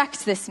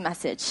reject this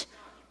message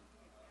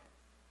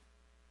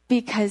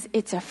because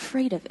it's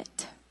afraid of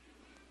it.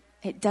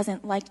 It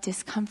doesn't like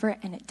discomfort,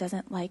 and it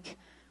doesn't like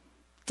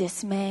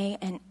dismay,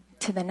 and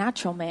to the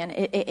natural man,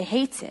 it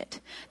hates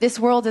it. This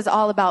world is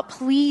all about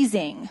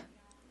pleasing.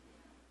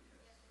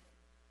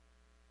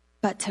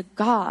 But to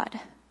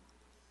God,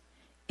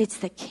 it's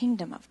the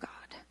kingdom of God.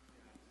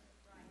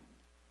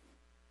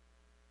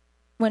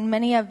 When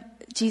many of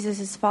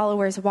Jesus'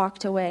 followers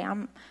walked away,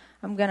 I'm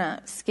going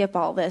to skip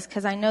all this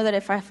because I know that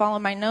if I follow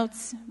my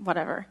notes,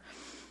 whatever,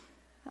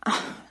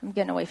 I'm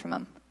getting away from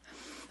them.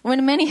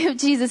 When many of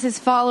Jesus'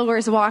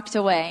 followers walked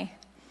away,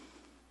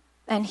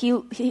 and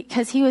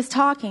because he was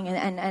talking,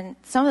 and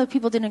some of the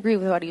people didn't agree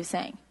with what he was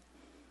saying.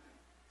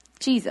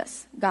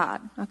 Jesus,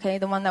 God, okay,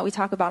 the one that we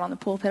talk about on the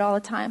pulpit all the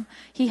time,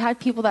 he had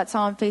people that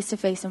saw him face to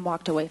face and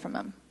walked away from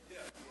him.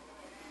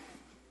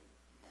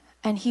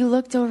 And he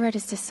looked over at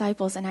his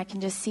disciples, and I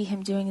can just see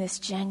him doing this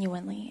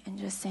genuinely and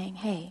just saying,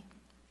 hey,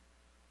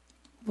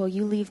 will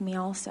you leave me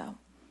also?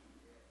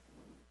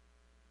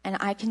 And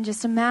I can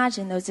just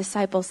imagine those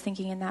disciples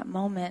thinking in that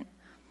moment,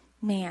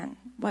 man,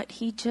 what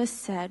he just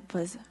said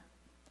was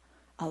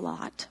a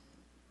lot.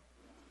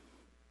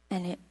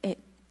 And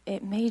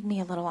it made me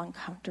a little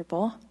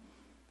uncomfortable.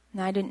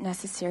 And I didn't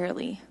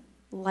necessarily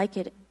like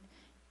it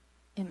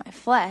in my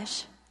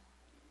flesh.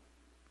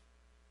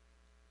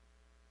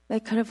 They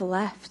could have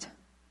left,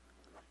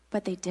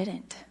 but they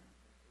didn't.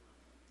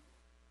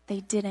 They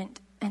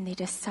didn't, and they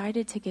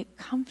decided to get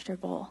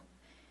comfortable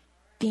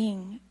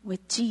being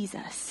with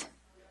Jesus,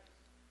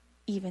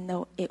 even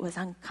though it was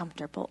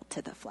uncomfortable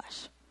to the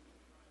flesh.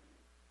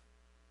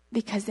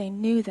 Because they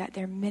knew that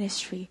their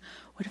ministry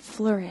would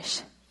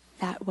flourish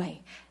that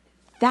way.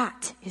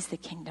 That is the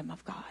kingdom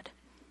of God.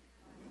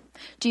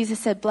 Jesus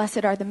said,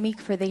 blessed are the meek,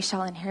 for they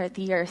shall inherit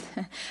the earth.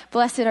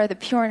 Blessed are the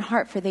pure in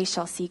heart, for they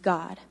shall see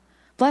God.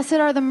 Blessed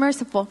are the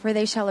merciful, for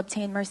they shall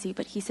obtain mercy.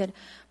 But he said,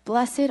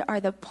 blessed are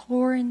the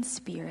poor in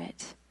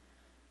spirit,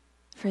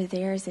 for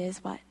theirs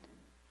is what?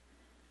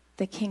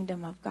 The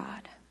kingdom of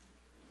God.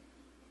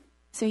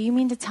 So you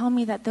mean to tell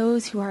me that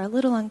those who are a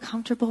little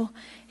uncomfortable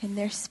in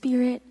their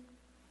spirit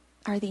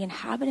are the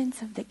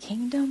inhabitants of the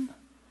kingdom?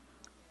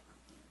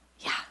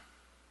 Yeah.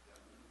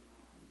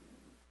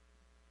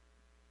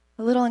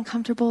 A little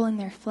uncomfortable in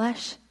their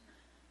flesh?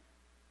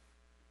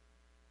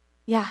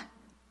 Yeah.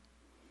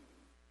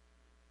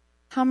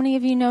 How many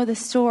of you know the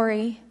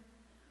story?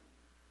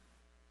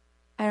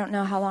 I don't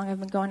know how long I've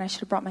been going. I should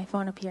have brought my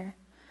phone up here.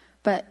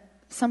 But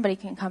somebody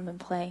can come and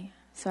play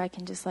so I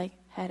can just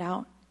head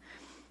out.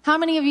 How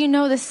many of you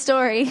know the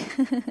story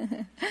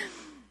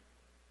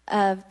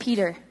of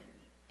Peter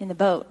in the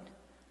boat?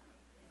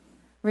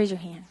 Raise your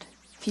hand.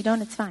 If you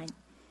don't, it's fine.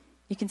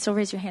 You can still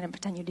raise your hand and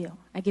pretend you do.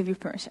 I give you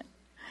permission.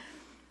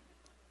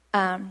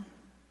 Peter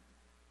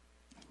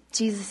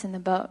in the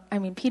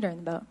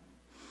boat.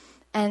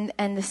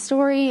 And the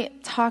story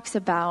talks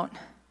about,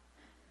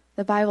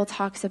 the Bible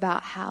talks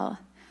about how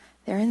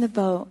they're in the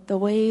boat, the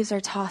waves are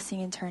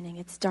tossing and turning,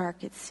 it's dark,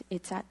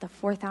 it's at the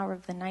 4th hour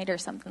of the night or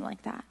something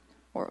like that,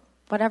 or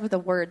whatever the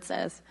word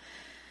says.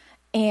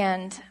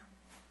 And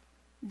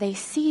they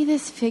see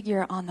this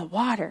figure on the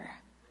water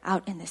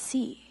out in the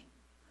sea.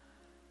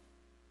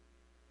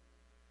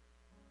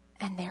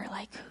 And they're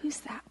like,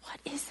 who's that? What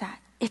is that?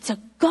 It's a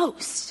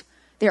ghost.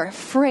 They're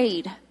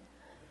afraid.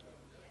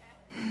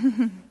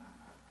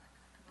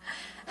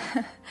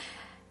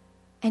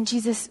 And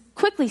Jesus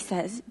quickly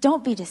says,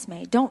 don't be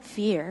dismayed. Don't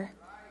fear.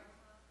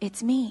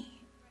 It's me.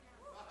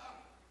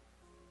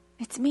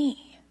 It's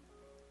me.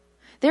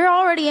 They're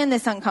already in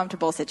this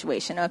uncomfortable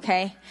situation,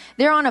 okay?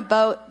 They're on a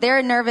boat.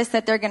 They're nervous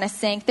that they're going to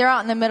sink. They're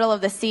out in the middle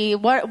of the sea.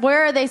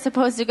 Where are they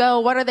supposed to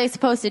go? What are they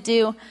supposed to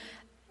do?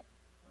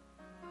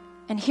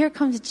 And here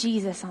comes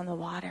Jesus on the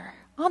water.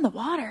 On the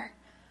water.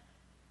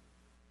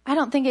 I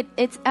don't think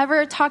it's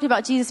ever talked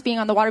about Jesus being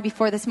on the water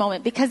before this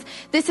moment, because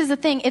this is the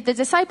thing. If the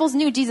disciples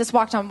knew Jesus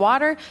walked on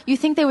water, you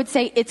think they would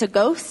say it's a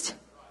ghost?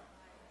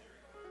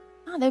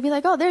 No, they'd be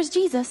like, oh, there's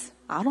Jesus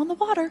out on the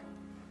water,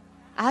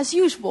 as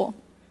usual.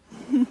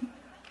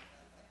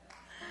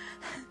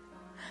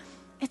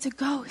 It's a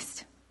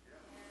ghost.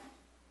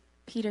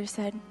 Peter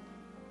said,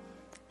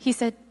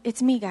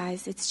 it's me,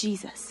 guys, it's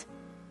Jesus.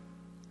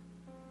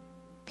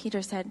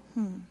 Peter said,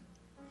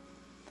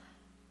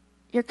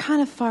 you're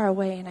kind of far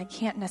away and I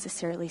can't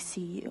necessarily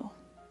see you.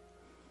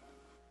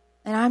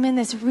 And I'm in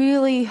this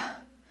really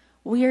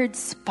weird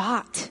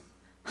spot.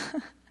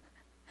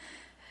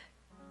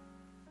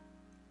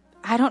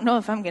 I don't know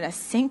if I'm going to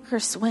sink or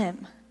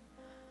swim.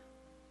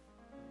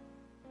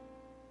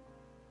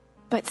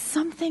 But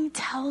something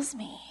tells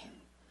me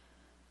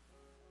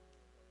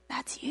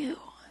that's you.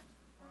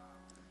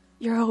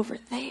 You're over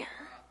there.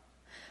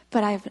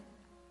 But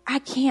I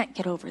can't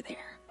get over there.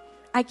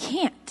 I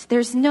can't.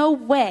 There's no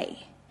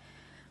way.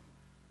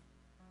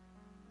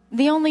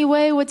 The only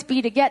way would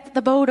be to get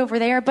the boat over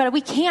there, but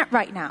we can't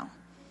right now.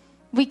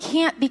 We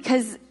can't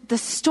because the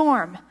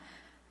storm,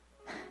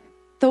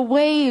 the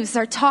waves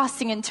are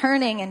tossing and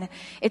turning, and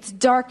it's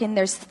dark, and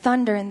there's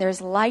thunder, and there's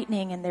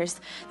lightning, and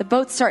the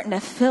boat's starting to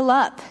fill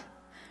up,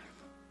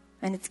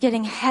 and it's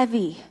getting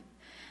heavy,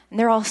 and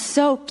they're all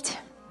soaked.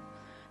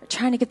 They're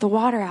trying to get the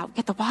water out.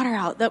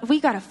 We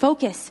got to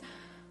focus.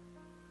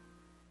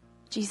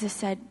 Jesus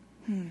said,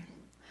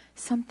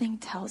 something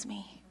tells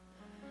me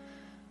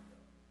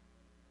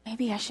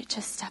maybe I should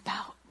just step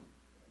out.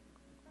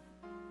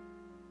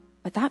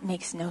 But that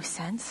makes no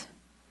sense.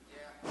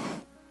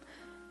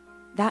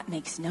 That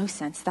makes no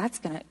sense.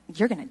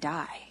 You're going to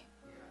die.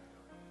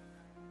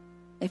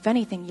 If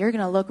anything, you're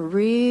going to look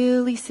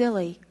really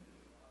silly,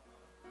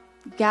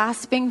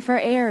 gasping for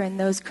air in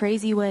those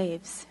crazy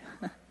waves.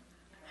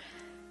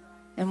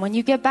 And when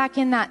you get back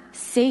in that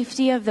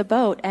safety of the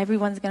boat,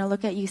 everyone's going to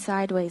look at you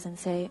sideways and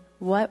say,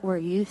 what were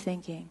you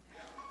thinking?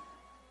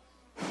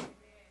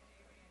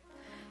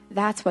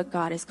 That's what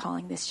God is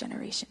calling this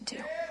generation to.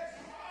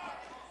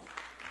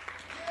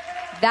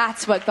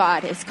 That's what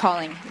God is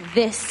calling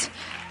this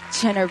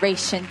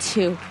generation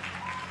to.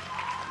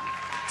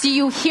 Do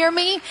you hear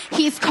me?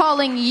 He's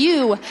calling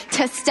you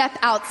to step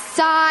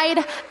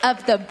outside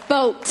of the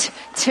boat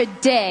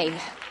today.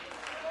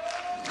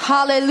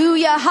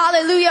 Hallelujah,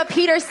 hallelujah.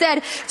 Peter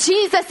said,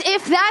 Jesus,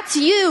 if that's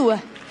you,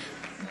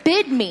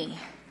 bid me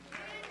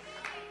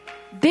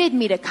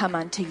to come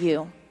unto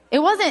you. It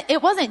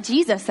wasn't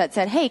Jesus that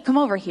said, hey, come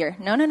over here.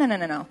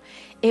 No.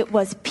 It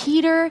was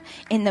Peter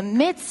in the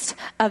midst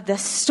of the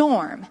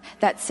storm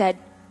that said,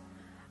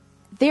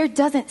 there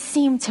doesn't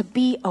seem to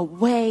be a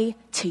way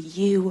to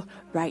you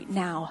right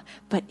now.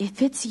 But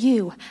if it's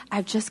you,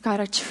 I've just got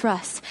to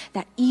trust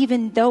that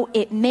even though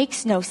it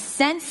makes no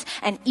sense,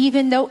 and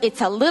even though it's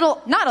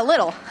not a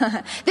little,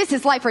 this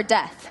is life or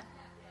death.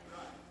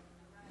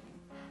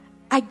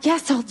 I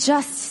guess I'll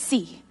just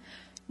see.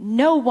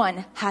 No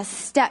one has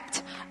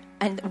stepped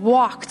and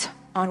walked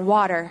on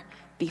water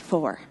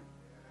before.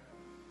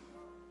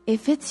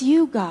 If it's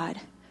you, God,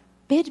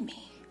 bid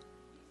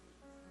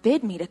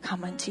me to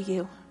come unto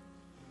you.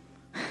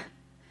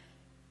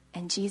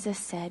 And Jesus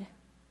said,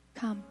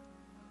 come.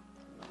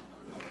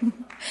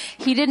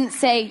 He didn't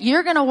say,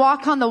 you're going to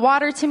walk on the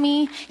water to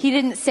me. He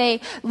didn't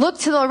say, look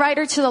to the right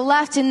or to the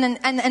left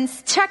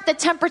and check the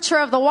temperature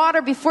of the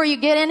water before you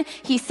get in.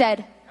 He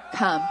said,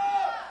 come.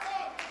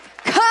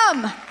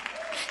 Come.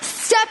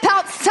 Step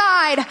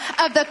outside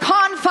of the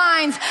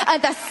confines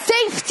of the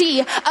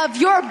safety of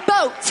your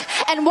boat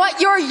and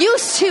what you're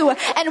used to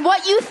and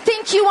what you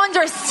think you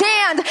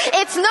understand.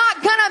 It's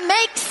not gonna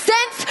make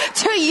sense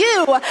to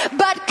you,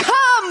 but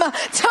come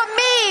to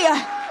me.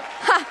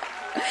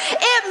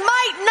 It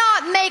might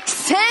not make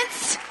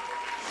sense,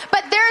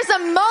 but there's a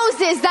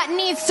Moses that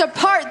needs to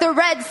part the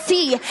Red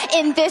Sea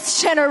in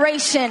this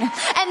generation.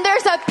 And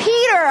there's a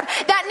Peter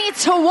that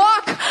needs to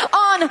walk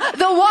on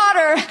the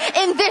water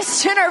in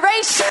this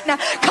generation.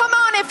 Come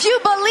on, if you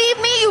believe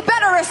me, you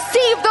better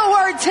receive the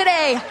word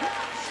today.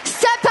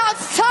 Step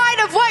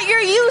outside of what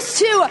you're used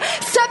to.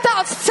 Step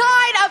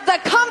outside of the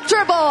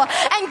comfortable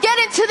and get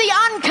into the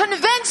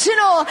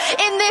unconventional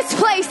in this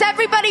place.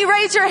 Everybody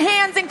raise your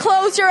hands and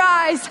close your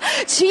eyes.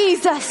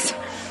 Jesus.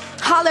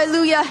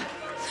 Hallelujah.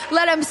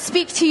 Let him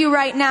speak to you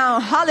right now.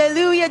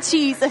 Hallelujah,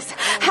 Jesus.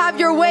 Have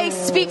your way.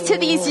 Speak to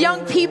these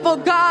young people,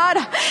 God.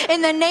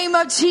 In the name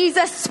of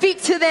Jesus,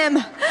 speak to them.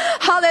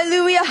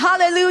 Hallelujah,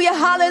 hallelujah,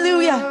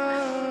 hallelujah.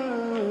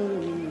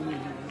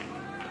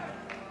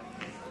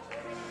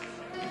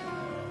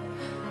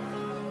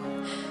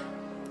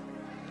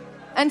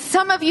 And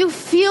some of you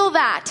feel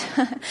that.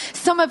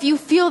 Some of you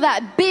feel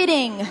that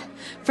bidding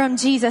from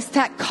Jesus,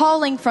 that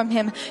calling from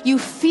him. You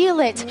feel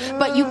it,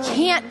 but you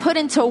can't put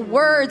into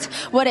words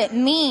what it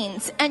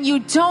means. And you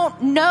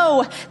don't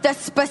know the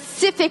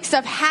specifics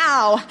of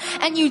how.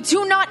 And you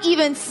do not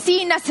even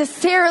see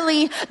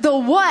necessarily the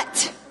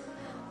what.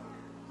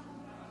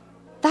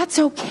 That's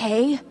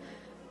okay.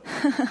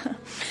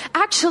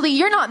 Actually,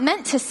 you're not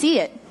meant to see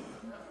it.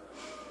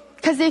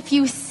 Because if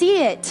you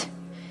see it,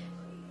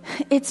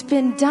 it's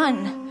been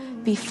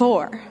done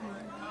before.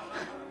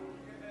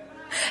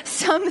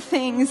 Some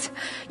things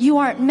you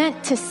aren't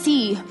meant to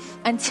see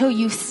until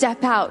you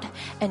step out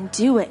and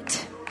do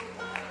it.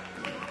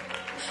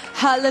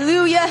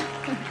 Hallelujah.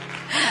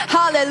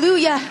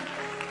 Hallelujah.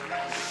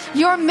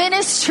 Your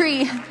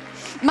ministry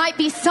might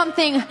be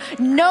something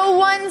no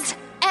one's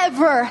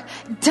ever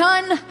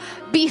done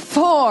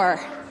before.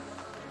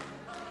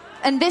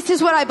 And this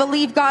is what I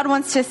believe God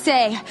wants to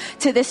say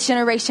to this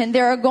generation.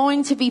 There are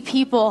going to be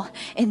people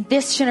in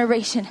this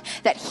generation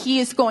that He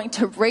is going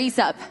to raise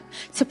up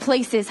to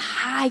places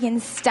high in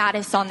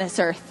status on this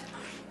earth.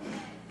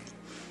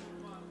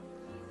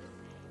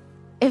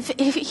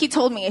 If He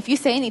told me, if you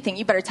say anything,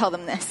 you better tell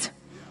them this.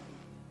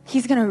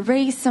 He's going to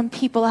raise some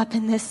people up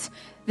in this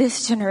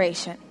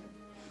generation,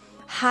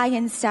 high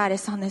in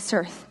status on this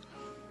earth.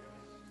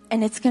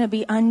 And it's going to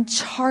be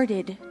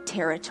uncharted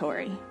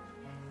territory.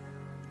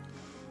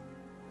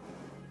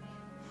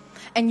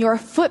 And your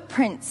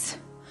footprints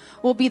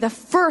will be the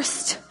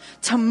first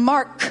to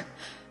mark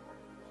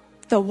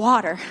the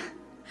water.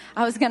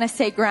 I was going to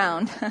say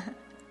ground.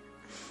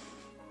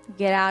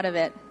 Get out of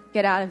it.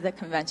 Get out of the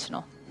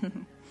conventional.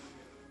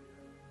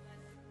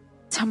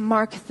 To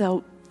mark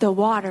the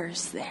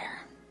waters there.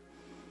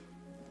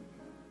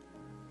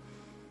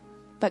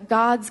 But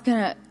God's going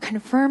to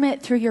confirm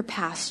it through your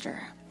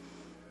pastor.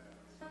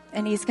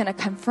 And He's going to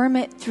confirm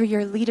it through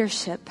your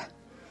leadership.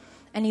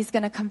 And He's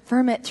going to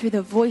confirm it through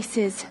the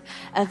voices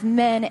of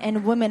men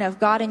and women of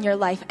God in your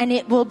life. And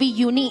it will be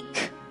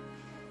unique.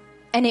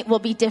 And it will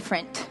be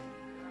different.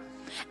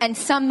 And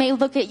some may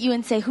look at you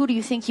and say, who do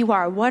you think you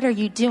are? What are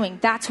you doing?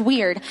 That's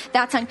weird.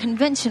 That's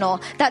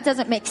unconventional. That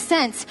doesn't make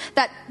sense.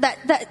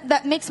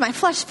 That makes my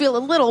flesh feel a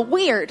little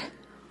weird.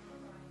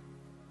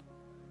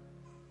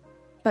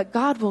 But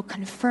God will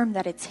confirm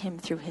that it's Him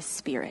through His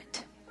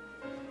Spirit.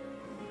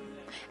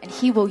 And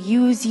He will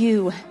use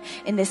you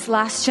in this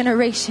last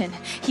generation.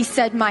 He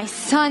said, my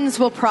sons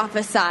will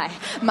prophesy.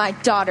 My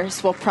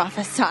daughters will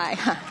prophesy.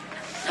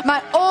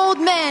 My old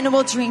men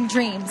will dream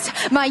dreams.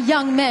 My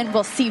young men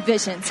will see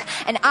visions.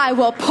 And I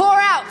will pour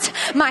out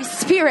my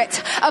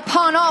Spirit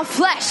upon all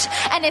flesh.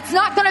 And it's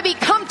not going to be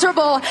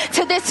comfortable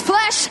to this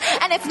flesh.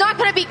 And it's not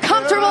going to be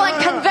comfortable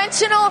and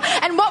conventional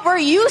and what we're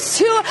used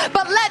to.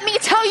 But let me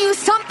tell you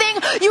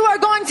something. You are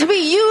going to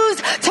be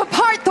used to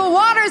part the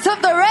waters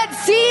of the Red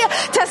Sea,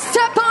 to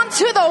step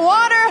onto the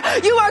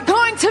water. You are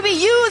going to be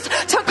used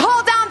to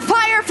call down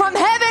fire from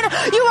heaven.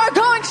 You are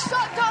going to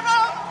shut down.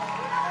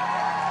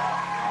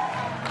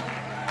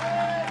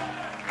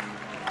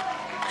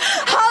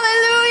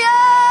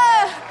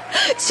 Hallelujah!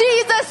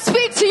 Jesus,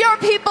 speak to your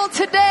people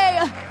today.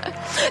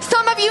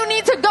 Some of you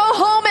need to go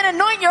home and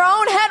anoint your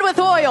own head with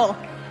oil.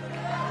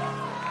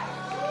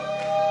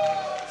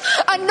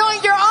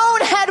 Anoint your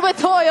own head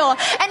with oil.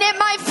 And it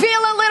might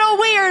feel a little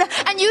weird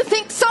and you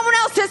think someone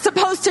else is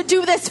supposed to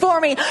do this for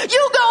me.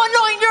 You go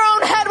anoint your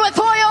own head with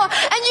oil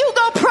and you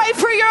go pray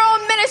for your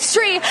own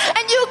ministry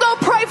and you go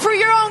pray for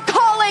your own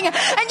calling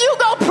and you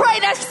go pray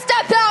to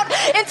step out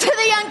into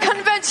the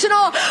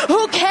unconventional.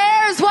 Who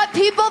cares what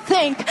people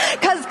think?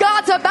 Because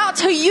God's about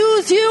to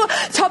use you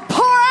to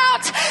pour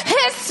out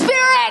His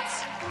Spirit.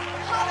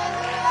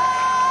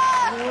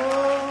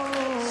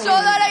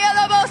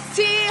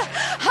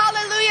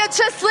 Hallelujah.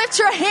 Just lift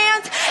your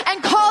hands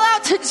and call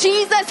out to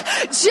Jesus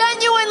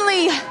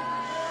genuinely,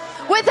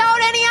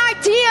 without any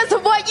ideas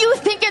of what you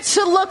think it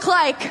should look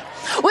like,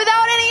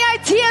 without any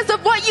ideas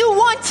of what you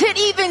want it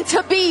even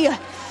to be.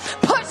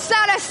 Push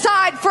that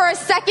aside for a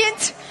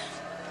second.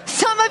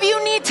 Some of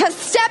you need to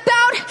step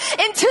out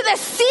into the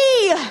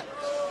sea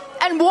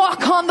and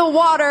walk on the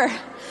water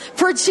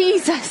for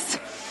Jesus.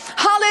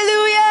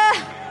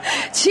 Hallelujah.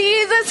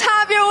 Jesus,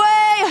 have your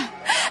way.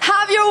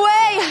 Have your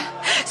way.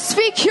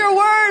 Speak your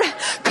word.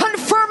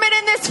 Confirm it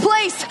in this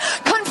place.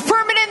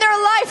 Confirm it in their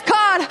life,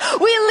 God.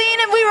 We lean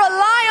and we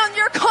rely on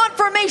your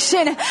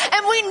confirmation.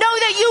 And we know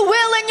that you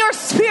will in your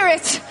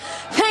Spirit.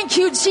 Thank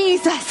you,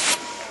 Jesus.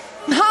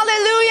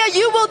 Hallelujah.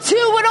 You will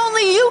do what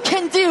only you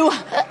can do.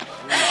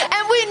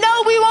 And we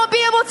know we won't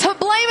be able to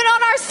blame it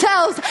on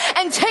ourselves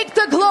and take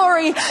the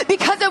glory,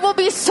 because it will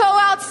be so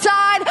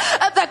outside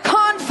of the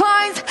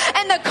confines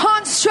and the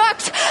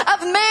construct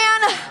of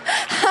man,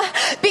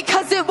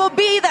 because it will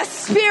be the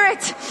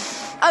Spirit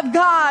of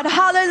God.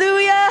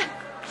 Hallelujah.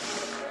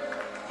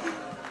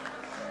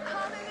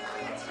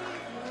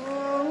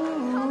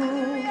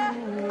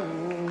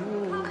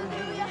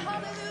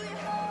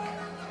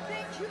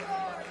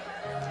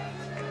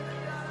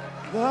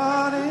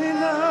 Not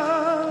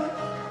enough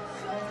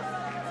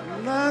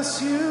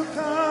unless you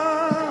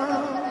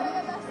come.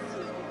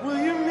 Will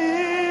you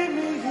meet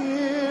me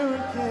here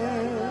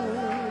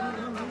again?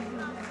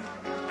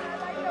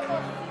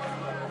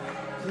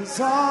 'Cause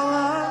all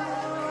I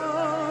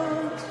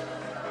want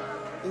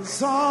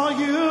is all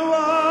you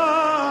are.